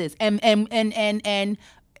preferences and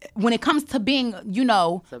when it comes to being, So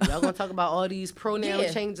y'all gonna talk about all these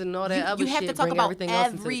pronoun changes and all that other shit. You have to talk about everything.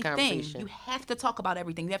 You have to talk about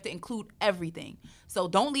everything. You have to include everything. So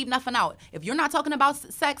don't leave nothing out. If you're not talking about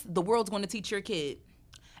sex, the world's going to teach your kid.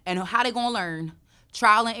 And how they gonna learn?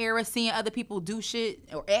 Trial and error, seeing other people do shit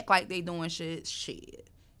or act like they doing shit.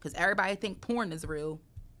 Because everybody think porn is real.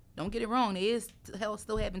 Don't get it wrong. They is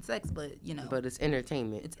still having sex, but But it's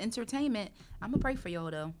entertainment. It's entertainment. I'm gonna pray for y'all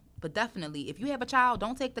though. But definitely, if you have a child,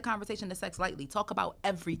 don't take the conversation to sex lightly. Talk about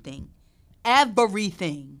everything.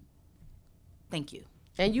 Everything. Thank you.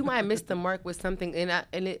 And you might miss the mark with something, and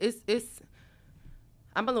it's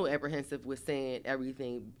I'm a little apprehensive with saying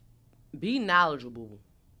everything. Be knowledgeable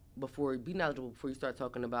before you start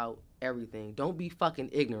talking about everything. Don't be fucking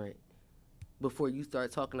ignorant before you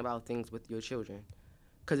start talking about things with your children.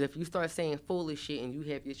 Because if you start saying foolish shit and you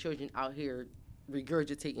have your children out here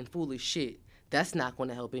regurgitating foolish shit, that's not going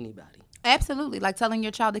to help anybody. Absolutely. Like telling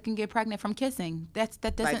your child they can get pregnant from kissing. That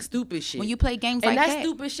doesn't... Like stupid shit. When you play games like that. And that's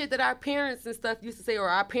stupid shit that our parents and stuff used to say, or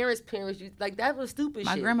our parents' used, like, that was stupid shit.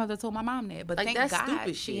 My grandmother told my mom that. But like, thank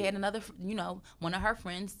God she had another, one of her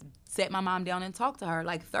friends sat my mom down and talked to her,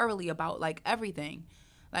 like, thoroughly about, like, everything.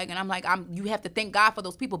 Like, and I'm like, you have to thank God for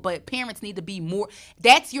those people, but parents need to be more.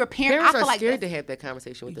 That's your parent. Parents are scared to have that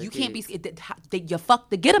conversation with their kids. You can't be scared. You fuck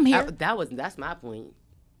to get them here. That's my point.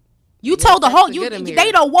 You told the whole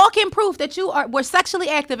they don't walk-in proof that you were sexually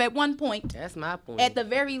active at one point. That's my point. At the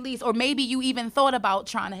very least, or maybe you even thought about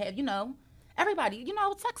trying to have, everybody,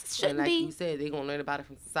 sex shouldn't be. Like you said, they gonna learn about it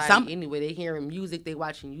from society anyway. They hearing music, they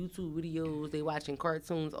watching YouTube videos, they watching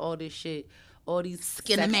cartoons, all this shit, all these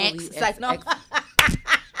Skinamax,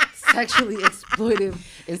 sexually exploitive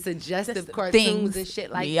and suggestive cartoons and shit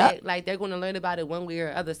like that. Like, they're going to learn about it one way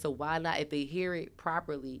or other. So why not, if they hear it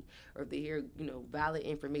properly, or if they hear, valid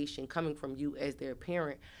information coming from you as their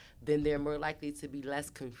parent, then they're more likely to be less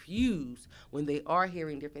confused when they are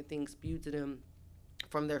hearing different things spewed to them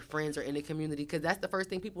from their friends or in the community, because that's the first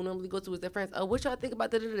thing people normally go to is their friends. Oh, what y'all think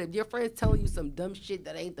about that? Your friends telling you some dumb shit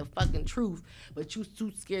that ain't the fucking truth, but you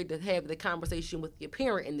too scared to have the conversation with your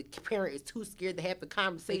parent, and the parent is too scared to have the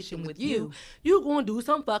conversation with you. You gonna do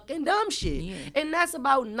some fucking dumb shit, and that's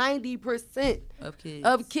about 90% of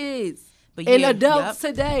kids. But and adults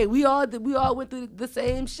today, we all went through the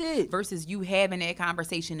same shit. Versus you having that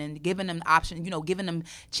conversation and giving them the option, giving them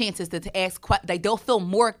chances to ask. Like they'll feel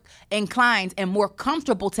more inclined and more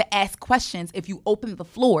comfortable to ask questions if you open the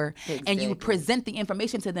floor and you present the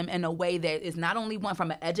information to them in a way that is not only one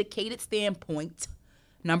from an educated standpoint.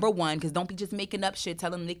 Number one, because don't be just making up shit,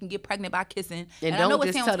 telling them they can get pregnant by kissing. And don't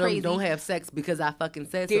just tell them don't have sex because I fucking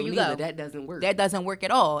said so. Either. That doesn't work. That doesn't work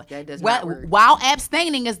at all. That does not work. While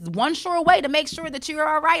abstaining is one sure way to make sure that you're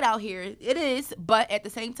all right out here. It is, but at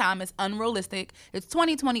the same time, it's unrealistic. It's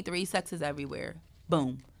 2023. Sex is everywhere.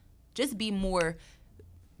 Boom. Just be more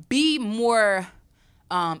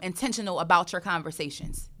intentional about your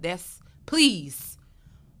conversations. That's please.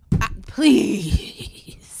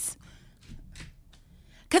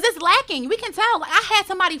 Because it's lacking. We can tell. Like, I had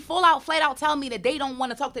somebody flat out tell me that they don't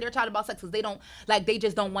want to talk to their child about sex because they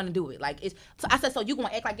just don't want to do it. So I said, so you going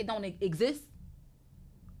to act like it don't exist?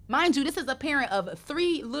 Mind you, this is a parent of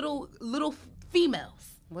 3 little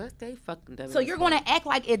females. What's they fucking dumb? So you're going to act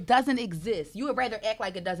like it doesn't exist. You would rather act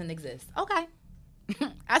like it doesn't exist. Okay.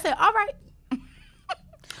 I said, all right.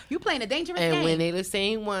 You playing a dangerous game. And when they the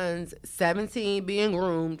same ones, 17 being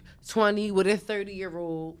groomed, 20 with a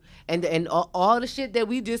 30-year-old, and all the shit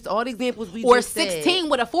that all the examples we just said. Or 16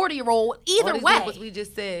 with a 40-year-old, either way. Examples we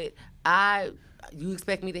just said, you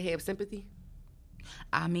expect me to have sympathy?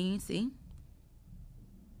 I mean, see.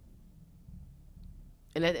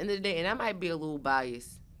 And at the end of the day, and I might be a little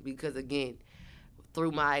biased because, again,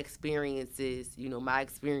 through my experiences,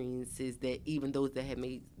 that even those that have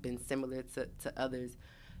been similar to others,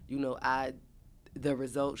 the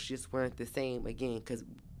results just weren't the same, again, because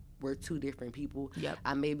we're 2 different people. Yep.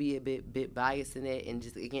 I may be a bit biased in that, and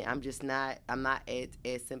just, again, I'm not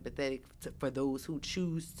as sympathetic for those who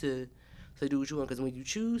choose to do what you want, because when you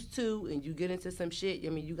choose to and you get into some shit, I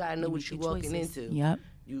mean, you got to know what you're walking into. Yep.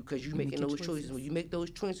 Because you're making those choices. When you make those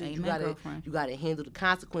choices, you gotta handle the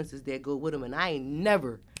consequences that go with them. And I ain't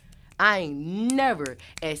never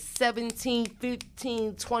at 17,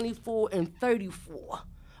 15, 24, and 34,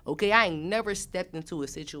 okay, I ain't never stepped into a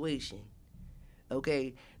situation,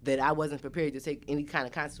 okay, that I wasn't prepared to take any kind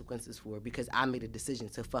of consequences for because I made a decision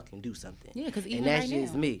to fucking do something. Yeah, because even that's right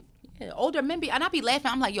just now, me. Yeah, older men and I be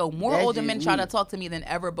laughing. I'm like, more older men try to talk to me than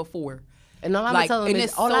ever before. And all I tell them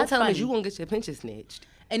is you gonna get your pinches snatched.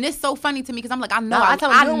 And it's so funny to me because I'm like, I know. I tell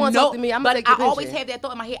them, you don't want to talk to me, I'm going to take your pension. But I always have that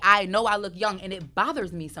thought in my head. I know I look young, and it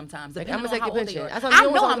bothers me sometimes. I'm going to take your pension. I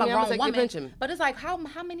know I'm a grown woman. But it's like, how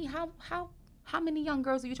many young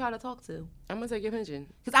girls are you trying to talk to? I'm going to take your pension.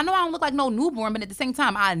 Because I know I don't look like no newborn, but at the same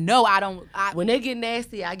time, I know I don't. When they get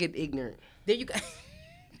nasty, I get ignorant. There you go.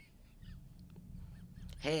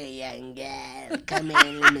 Hey, young girl, come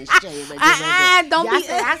in, let me show you what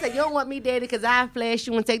I said, you don't want me, daddy, because I flash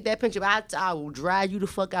you and take that picture. I will dry you the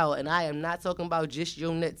fuck out, and I am not talking about just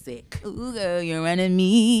your nutsack. Ooh, girl, you're running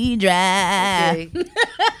me dry. Okay?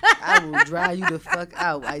 I will dry you the fuck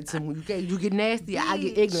out. You get nasty, I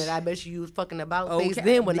get ignorant. I bet you was fucking about face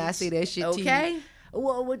then when I say that shit to you. Okay.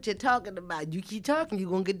 Well, what you talking about? You keep talking, you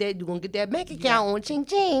gonna get that bank account on ching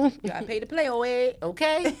ching. You gotta pay to play,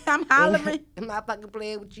 okay? I'm hollering. I'm not fucking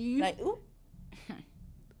playing with you. Like, ooh.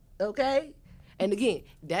 Okay? And again,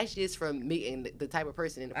 that's just from me and the type of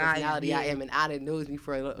person and the personality I am, and Ada knows me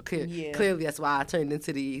for a little. Clearly, that's why I turned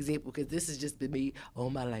into the example, because this has just been me all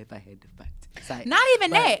my life. I had to fight. Like, not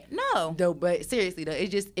even that, no. No, but seriously though,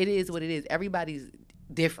 it is what it is. Everybody's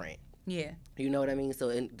different. Yeah. You know what I mean? So,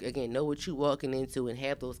 and again, know what you're walking into and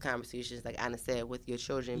have those conversations, like Anna said, with your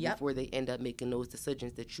children before they end up making those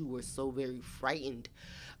decisions that you were so very frightened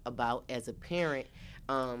about as a parent,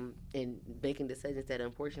 and making decisions that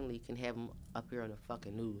unfortunately can have them up here on the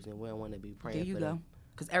fucking news, and we don't want to be praying for them. There you go.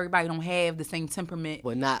 Because everybody don't have the same temperament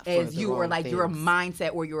not as you, or like your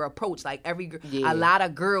mindset or your approach. Like a lot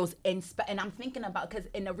of girls, and I'm thinking about,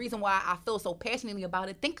 and the reason why I feel so passionately about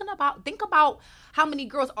it, think about how many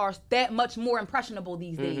girls are that much more impressionable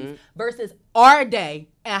these days versus our day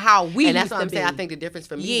and how we. And that's what I'm saying. I think the difference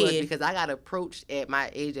for me was because I got approached at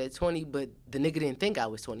my age at 20, but the nigga didn't think I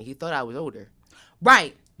was 20. He thought I was older.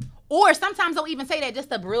 Right. Or sometimes they'll even say that just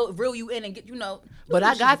to reel you in and get, But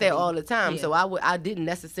I got that all the time, so I didn't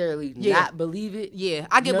necessarily not believe it. Yeah,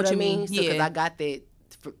 I get what you mean. So, because I got that,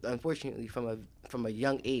 unfortunately, from a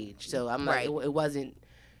young age. So I'm like, it wasn't,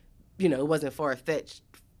 it wasn't far fetched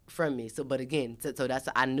from me. So, but again, so that's,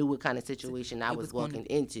 I knew what kind of situation I was walking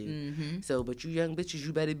into. Mm-hmm. So, but you young bitches,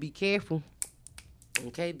 you better be careful.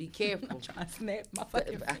 Okay, be careful. I'm trying to snap my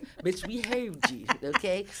fucking fingers. Bitch, we heard you.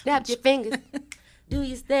 Okay, snap your fingers. Do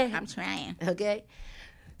your stuff. I'm trying. Okay.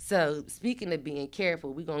 So speaking of being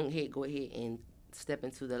careful, we're gonna go ahead and step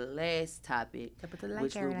into the last topic, like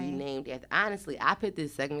which will be named after. Honestly, I put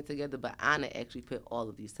this segment together, but Anna actually put all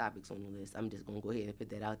of these topics on the list. I'm just gonna go ahead and put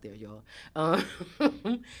that out there, y'all.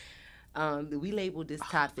 We labeled this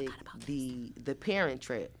topic the parent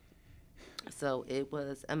trap. So it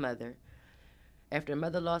was a mother. After a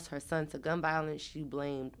mother lost her son to gun violence, she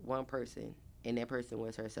blamed one person, and that person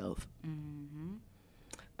was herself.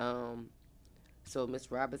 So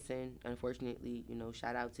Miss Robinson, unfortunately,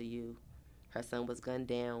 shout out to you. Her son was gunned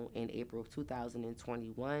down in April of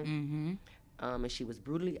 2021. And she was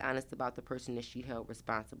brutally honest about the person that she held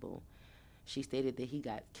responsible. She stated that he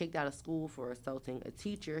got kicked out of school for assaulting a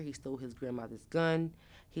teacher. He stole his grandmother's gun.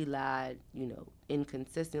 He lied,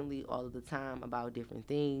 inconsistently all of the time about different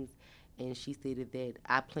things. And she stated that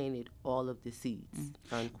I planted all of the seeds,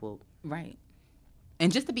 unquote. Right.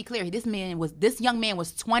 And just to be clear, this young man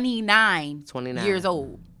was 29 years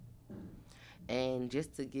old. And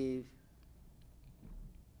just to give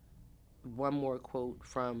one more quote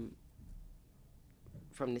from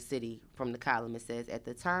the city, from the column, it says, at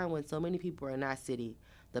the time when so many people are in our city,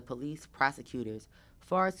 the police, prosecutors,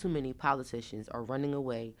 far too many politicians are running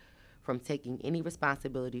away from taking any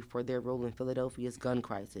responsibility for their role in Philadelphia's gun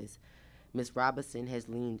crisis. Ms. Robinson has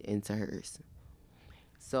leaned into hers.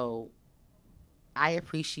 So I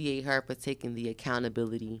appreciate her for taking the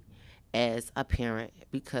accountability as a parent,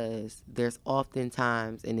 because there's often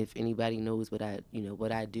times, and if anybody knows what I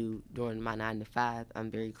do during my 9 to 5,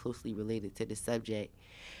 I'm very closely related to the subject.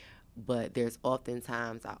 But there's often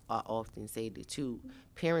times, I often say that too,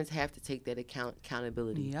 parents have to take that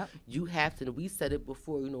accountability. Yep. You have to. We said it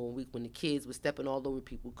before, when the kids were stepping all over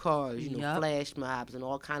people's cars, flash mobs and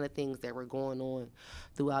all kind of things that were going on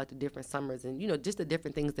throughout the different summers, and just the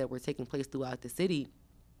different things that were taking place throughout the city.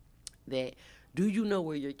 That, do you know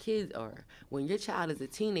where your kids are? When your child is a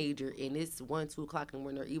teenager and it's 1, 2 o'clock in the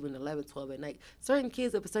morning, or even 11, 12 at night, certain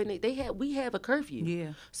kids up a certain age, we have a curfew.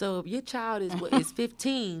 Yeah. So if your child is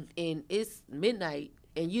 15 and it's midnight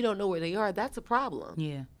and you don't know where they are, that's a problem.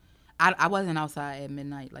 Yeah. I wasn't outside at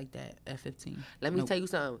midnight like that at 15. Let me tell you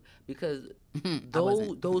something, because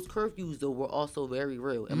those curfews though were also very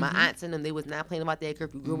real. And my aunts and them, they was not playing about that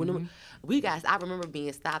curfew. Girl, I remember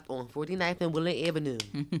being stopped on 49th and Willard Avenue.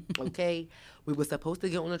 Okay, we were supposed to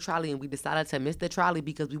get on a trolley and we decided to miss the trolley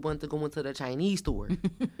because we wanted to go into the Chinese store.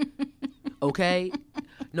 Okay,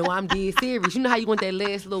 no, I'm dead serious. You know how you want that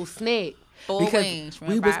last little snack? Because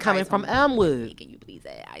we was coming from Elmwood. Can you please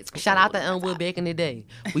add ice cream? Shout out to Elmwood back in the day.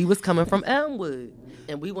 We was coming from Elmwood,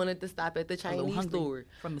 and we wanted to stop at the Chinese store.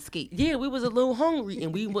 From Mesquite. Yeah, we was a little hungry,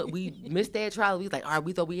 and we missed that trolley. We was like, all right,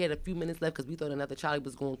 we thought we had a few minutes left because we thought another trolley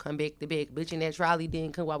was going to come back to back. Bitch, and that trolley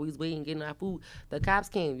didn't come while we was waiting, getting our food. The cops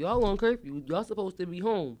came. Y'all on curfew. Y'all supposed to be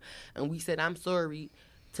home. And we said, I'm sorry.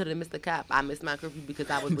 To the Mr. Cop, I missed my curfew because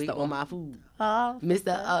I was waiting on my food.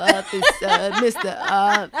 Mr. Officer, Mr.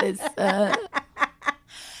 Officer.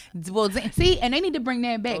 Well, see, and they need to bring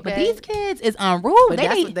that back. Okay. But these kids is unruly. But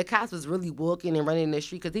that's what the cops was really walking and running in the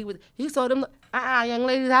street, because he saw them. Young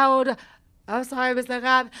ladies, how old? I'm sorry, Mr.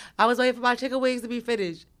 Cop. I was waiting for my chicken wings to be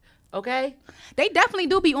finished. Okay, they definitely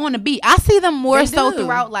do be on the beat. I see them more so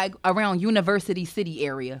throughout, like around University City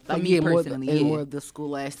area. For me personally, more of the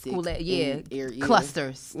scholastic, area.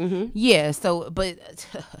 Clusters. Yeah. So, but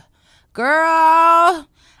girl,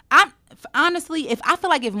 honestly, I feel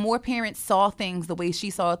like if more parents saw things the way she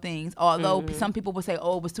saw things, although some people would say,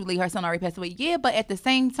 oh, it was too late, her son already passed away. Yeah, but at the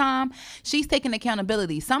same time, she's taking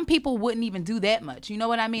accountability. Some people wouldn't even do that much. You know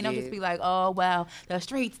what I mean? They'll just be like, oh, well, the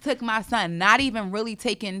streets took my son. Not even really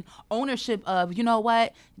taking ownership of, you know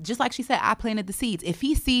what? Just like she said, I planted the seeds. If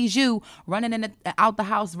he sees you running out the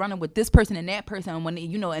house, running with this person and that person, when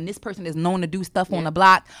and this person is known to do stuff on the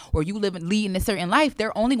block, or you leading a certain life,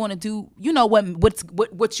 they're only going to do,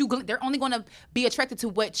 they're only going to be attracted to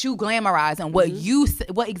what you glamorize and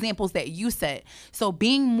what examples that you set. So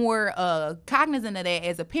being more cognizant of that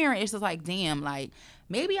as a parent, it's just like, damn, like,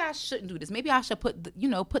 maybe I shouldn't do this. Maybe I should put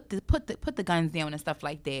the guns down and stuff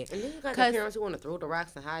like that. And then you got the parents who want to throw the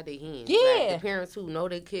rocks and hide their hands. Yeah. Like the parents who know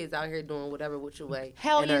their kids out here doing whatever with your way.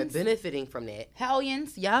 Hellions. And are benefiting from that.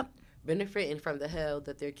 Hellions, yep. Benefiting from the hell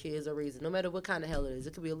that their kids are raising, no matter what kind of hell it is.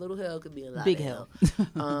 It could be a little hell, it could be a lot big of hell.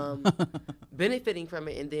 Benefiting from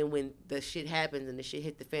it, and then when the shit happens and the shit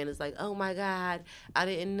hit the fan, it's like, oh my God, I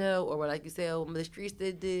didn't know. Or like you say, oh, the streets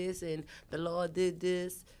did this and the law did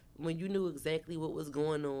this. When you knew exactly what was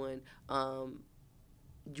going on,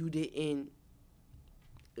 you didn't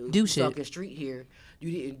do shit. Talking street here, you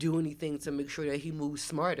didn't do anything to make sure that he moves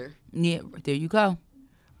smarter. Yeah, there you go.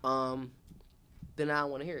 Then I don't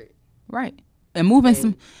want to hear it. Right. And moving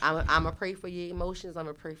some. I'm gonna pray for your emotions. I'm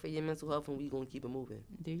gonna pray for your mental health, and we gonna keep it moving.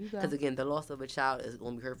 There you go. Because again, the loss of a child is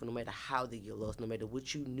gonna be hurtful no matter how they get lost, no matter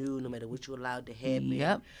what you knew, no matter what you allowed to happen.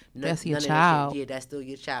 Yep. That's your child. Yeah, that's still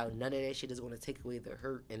your child. None of that shit is gonna take away the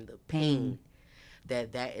hurt and the pain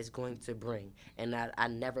that is going to bring. And I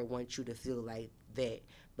never want you to feel like that.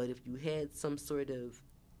 But if you had some sort of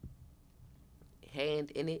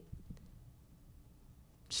hand in it,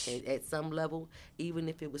 at some level, even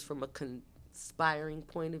if it was from a conspiring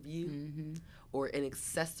point of view or an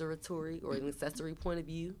accessory point of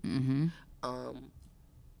view,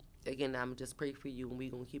 again, I'm just pray for you, and we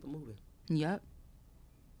gonna keep it moving. Yep.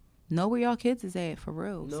 Know where y'all kids is at, for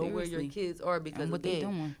real. Know where your kids are, because what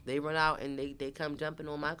again, they run out and they come jumping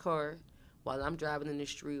on my car while I'm driving in the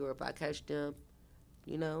street, or if I catch them,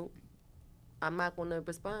 you know, I'm not going to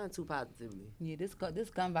respond too positively. Yeah, this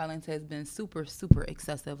gun violence has been super, super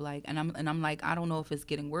excessive. Like, and I'm like, I don't know if it's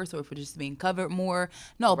getting worse or if it's just being covered more.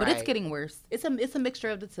 No, but it's getting worse. It's a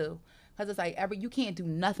mixture of the two. Because it's like you can't do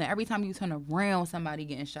nothing. Every time you turn around, somebody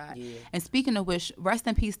getting shot. Yeah. And speaking of which, rest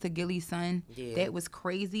in peace to Gilly's son. Yeah. That was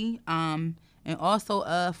crazy. And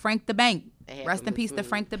also Frank the Bank. Rest in peace to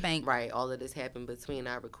Frank the Bank. Right. All of this happened between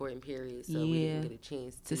our recording periods, so we didn't get a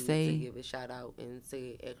chance to give a shout out and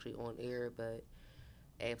say it actually on air, but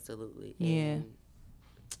absolutely. Yeah. And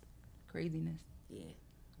craziness. Yeah.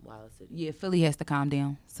 Wild city. Yeah, Philly has to calm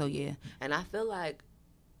down. So yeah. And I feel like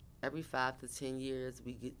every 5 to 10 years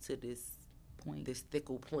we get to this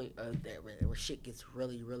fickle point of that where shit gets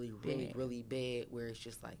really, really, really, really bad, where it's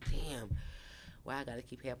just like, damn, why I gotta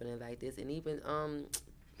keep happening like this? And even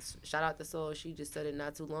shout out to Soul, she just said it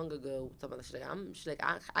not too long ago. Talking about she's like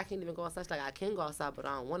I can't even go outside. She's like, I can go outside, but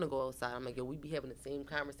I don't want to go outside. I'm like, yo, we be having the same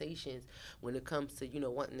conversations when it comes to, you know,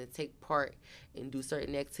 wanting to take part and do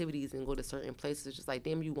certain activities and go to certain places. It's just like,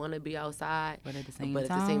 damn, you want to be outside, but at the same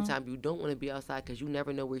time you don't want to be outside, because you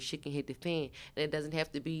never know where shit can hit the fan. And it doesn't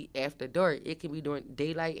have to be after dark. It can be during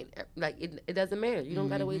daylight, and like it doesn't matter. You don't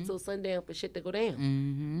gotta wait till sundown for shit to go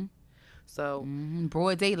down. So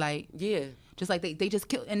broad daylight. Yeah. Just like they just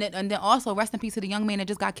killed, and then also rest in peace to the young man that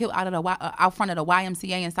just got killed out front of the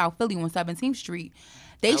YMCA in South Philly on 17th Street.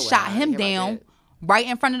 They shot him down right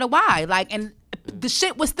in front of the Y. Like, and the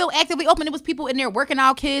shit was still actively open. It was people in there working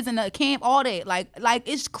out, kids in the camp, all that. Like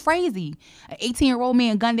it's crazy. An 18-year-old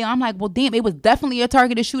man gunned down. I'm like, well, damn, it was definitely a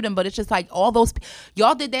targeted shooting, but it's just like all those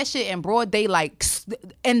y'all did that shit in broad daylight,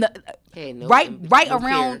 and right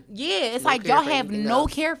around. Yeah, it's like y'all have no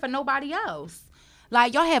care for nobody else.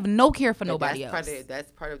 Like, y'all have no care for nobody else. That's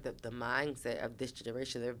part of the mindset of this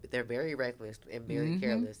generation. They're very reckless and very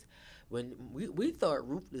careless. When we thought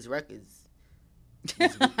Ruthless Records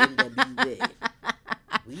was NWA.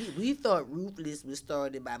 we thought Ruthless was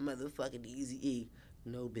started by motherfucking Eazy-E.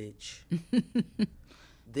 No, bitch.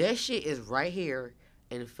 That shit is right here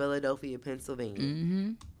in Philadelphia,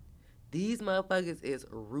 Pennsylvania. These motherfuckers is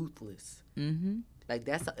ruthless. Like,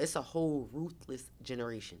 it's a whole ruthless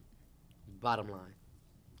generation. Bottom line.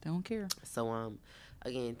 They don't care. So,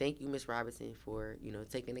 again, thank you, Ms. Robinson, for, you know,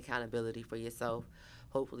 taking accountability for yourself.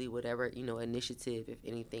 Hopefully, whatever, you know, initiative, if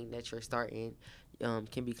anything, that you're starting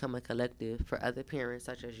can become a collective for other parents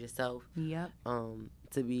such as yourself. Yep.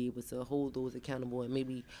 To be able to hold those accountable and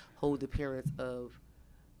maybe hold the parents of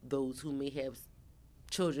those who may have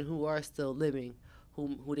children who are still living,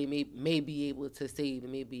 who they may be able to save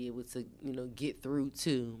and may be able to, you know, get through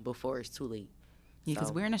to before it's too late. Yeah,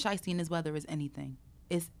 because wearing a shiesty in this weather is anything.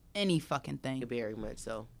 It's any fucking thing. Very much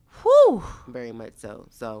so. Whew. Very much so.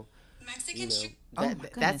 So, Mexican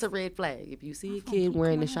that's a red flag. If you see a kid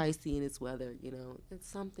wearing a shiesty in this weather, you know, it's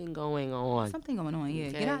something going on. Something going on, yeah.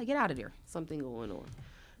 Okay? Get out of there. Something going on.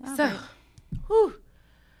 All so, right. Whew.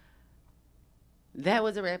 That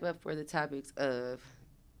was a wrap up for the topics of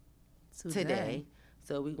today.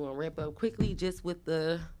 So we're going to wrap up quickly just with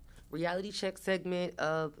the reality check segment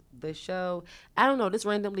of the show. I don't know, this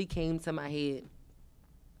randomly came to my head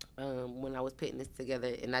when I was putting this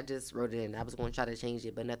together, and I just wrote it in. I was going to try to change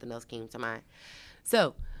it, but nothing else came to mind.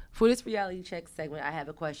 So for this reality check segment, I have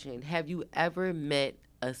a question. Have you ever met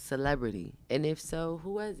a celebrity? And if so,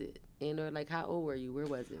 who was it? And or like, how old were you? Where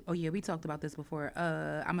was it? Oh yeah, we talked about this before.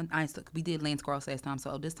 We did Lance Cross last time,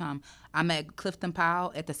 so this time I met Clifton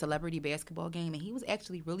Powell at the celebrity basketball game, and he was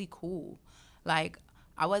actually really cool. Like,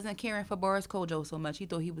 I wasn't caring for Boris Kojo so much. He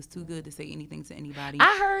thought he was too good to say anything to anybody.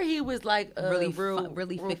 I heard he was like really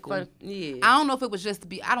fickle. Fun. Yeah. I don't know if it was just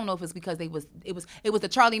I don't know if it's because it was the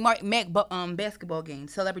Charlie Mack basketball game,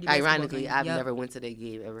 celebrity basketball Ironically, game. I've never went to that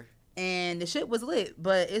game ever. And the shit was lit,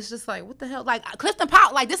 but it's just like, what the hell? Like, Clifton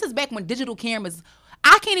Powell, like, this is back when digital cameras,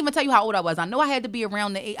 I can't even tell you how old I was. I know I had to be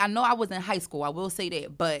around I know I was in high school, I will say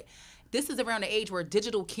that, but this is around the age where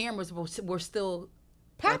digital cameras were still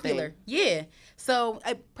popular. Yeah. So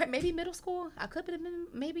maybe middle school. I could have been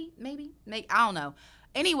maybe. I don't know.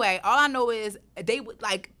 Anyway, all I know is they would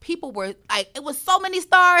like people were like it was so many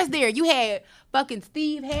stars there. You had fucking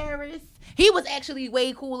Steve Harris. He was actually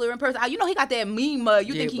way cooler in person. You know he got that mean mug.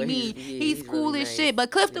 You think he mean? He's cool really as shit.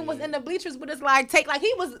 But Clifton was in the bleachers with his like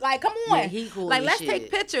he was like, come on, he cool like let's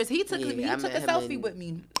take pictures. He took a selfie with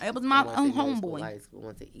me. It was my own homeboy. High school,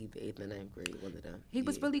 went to either 8th or 9th grade, one of them. He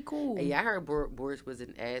was really cool. And I heard Boris was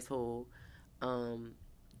an asshole.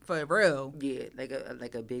 For real. Yeah,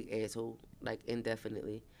 like a big asshole, like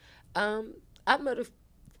indefinitely. I met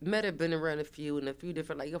her, been around a few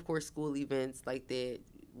different, like, of course, school events like that.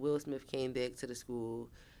 Will Smith came back to the school,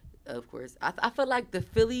 of course. I feel like I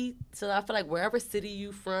feel like wherever city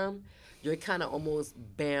you from, you're kind of almost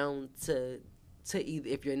bound to either,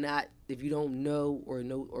 if you don't know or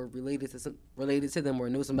related to them or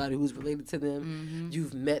know somebody who's related to them,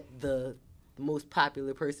 you've met the most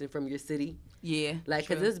popular person from your city. Yeah, like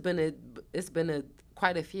because it's been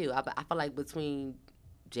quite a few. I feel like between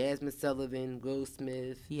Jasmine Sullivan, Will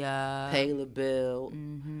Smith, Patti LaBelle.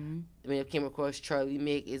 I mean, I came across Charlie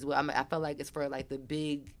Mick as well. I feel like it's for like the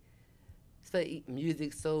big, it's for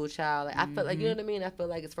music, Soul Child. Like, I feel like, you know what I mean? I feel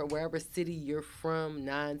like it's for wherever city you're from.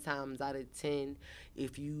 9 times out of 10,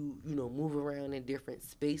 if you move around in different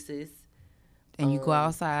spaces. And you go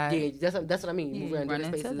outside. Yeah, that's what I mean. You move around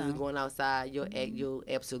different spaces and going outside. You'll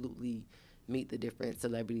absolutely meet the different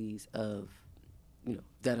celebrities of,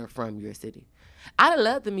 that are from your city. I'd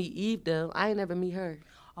love to meet Eve, though. I ain't never meet her.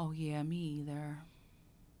 Oh, yeah, me either.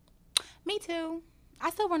 Me too. I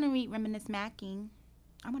still want to meet Reminisce Mackie.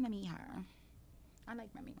 I want to meet her. I like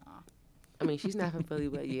Remy Ma. I mean, she's not from Philly,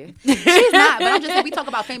 but yeah. She's not, but I'm just saying, we talk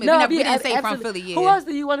about famous. We didn't say from Philly, yeah. Who else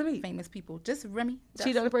do you want to meet? Famous people. Just Remy.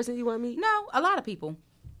 She the only person you want to meet? No, a lot of people.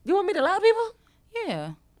 You want to meet a lot of people?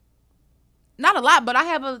 Yeah. Not a lot, but I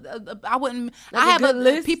have I have a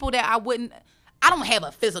list. People that I wouldn't. I don't have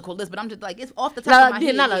a physical list, but I'm just like, it's off the top of my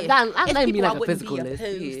head. I don't mean like a physical list.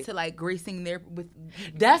 Yeah. To like gracing their with.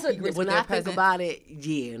 That's when I think about it.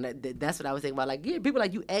 Yeah, that's what I was thinking about. Like, yeah, people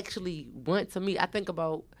like you actually want to meet. I think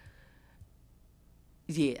about.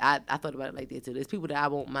 Yeah, I thought about it like that too. There's people that I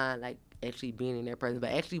won't mind like actually being in their presence,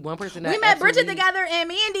 but actually one person that we met Bridget together and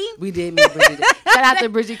Mandy. We did meet Bridget. Shout out to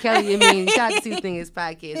Bridget Kelly and Mandy. Shout out to Two Things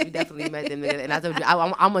podcast. We definitely met them together. And I told you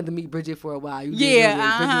I wanted to meet Bridget for a while. Bridget's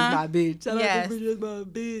my bitch. Shout out to Bridget's my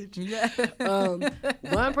bitch.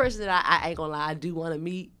 Yeah. One person that I ain't gonna lie, I do want to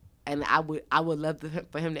meet, and I would love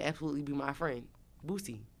for him to absolutely be my friend,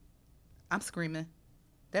 Boosie. I'm screaming.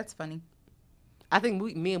 That's funny. I think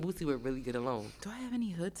me and Boosie would really get along. Do I have any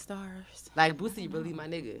hood stars? Like, Boosie really my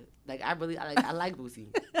nigga. Like, I like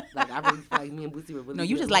Boosie. Like, I really feel like me and Boosie would really. No,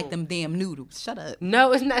 you just along. like them damn noodles. Shut up.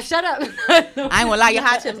 No, it's not. Shut up. I ain't gonna lie, your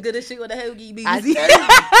hot chips good as shit with a hoagie, Boosie.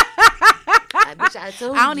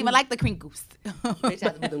 I don't even like the crinkles.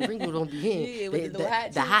 Bitch, them crinkles don't be in. Yeah,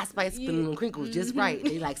 the hot spice spilling them crinkles just right.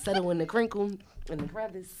 They like settle in the crinkle, in the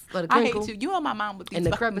crevice of the crinkle. I hate you. You and my mom with these in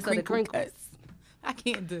the crevice of the crinkles. I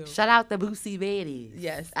can't do. Shout out to Boosie Baddies.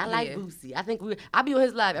 Yes, I like Boosie. I think I be on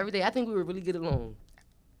his live every day. I think we would really get along.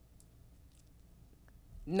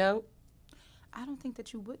 No, I don't think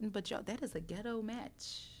that you wouldn't. But y'all, that is a ghetto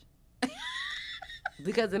match.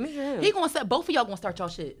 Because of me and him. He gonna set both of y'all gonna start y'all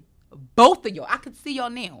shit. Both of y'all. I could see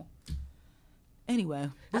y'all now. Anyway,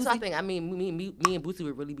 that's what I think. I mean, me and Boosie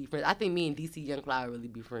would really be friends. I think me and DC Young Clyde would really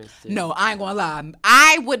be friends too. No, I ain't gonna lie.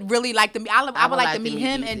 I would really like to meet. I would like to meet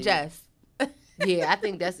him and Jess. Yeah, I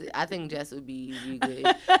think Jess would be good.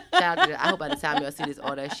 Shout out to I hope by the time y'all see this,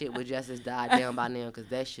 all that shit with Jess has died down by now, because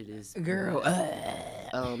that shit is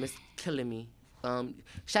it's killing me.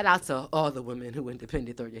 Shout out to all the women who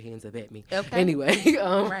independent throw your hands up at me. Okay. Anyway,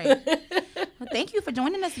 right. Well, thank you for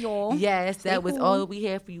joining us, y'all. Yes, that was all we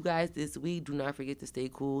had for you guys this week. Do not forget to stay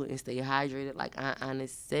cool and stay hydrated, like Anna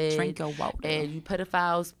said. Drink your water. And you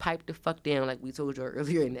pedophiles, pipe the fuck down, like we told you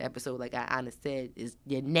earlier in the episode. Like Anna said,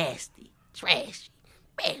 you're nasty. Trash.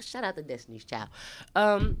 Man, shout out to Destiny's Child.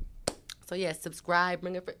 So yeah, subscribe.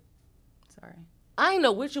 Bring it for. Sorry. I didn't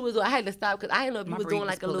know what you was doing. I had to stop because I didn't know if you was doing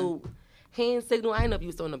like a little hand signal. I didn't know if you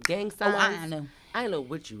was throwing up gang signs. Oh, I know. I didn't know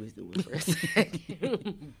what you was doing for a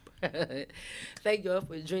second. But thank you all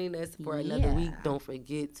for joining us for another week. Don't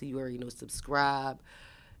forget to, you already know, subscribe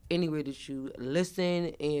anywhere that you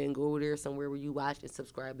listen, and go over there somewhere where you watch and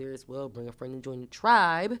subscribe there as well. Bring a friend and join the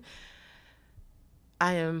tribe.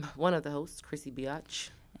 I am one of the hosts, Chrissy Biatch.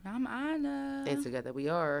 And I'm Anna. And together we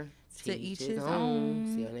are To each his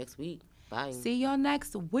own. See y'all next week. Bye. See y'all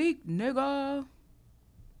next week, nigga.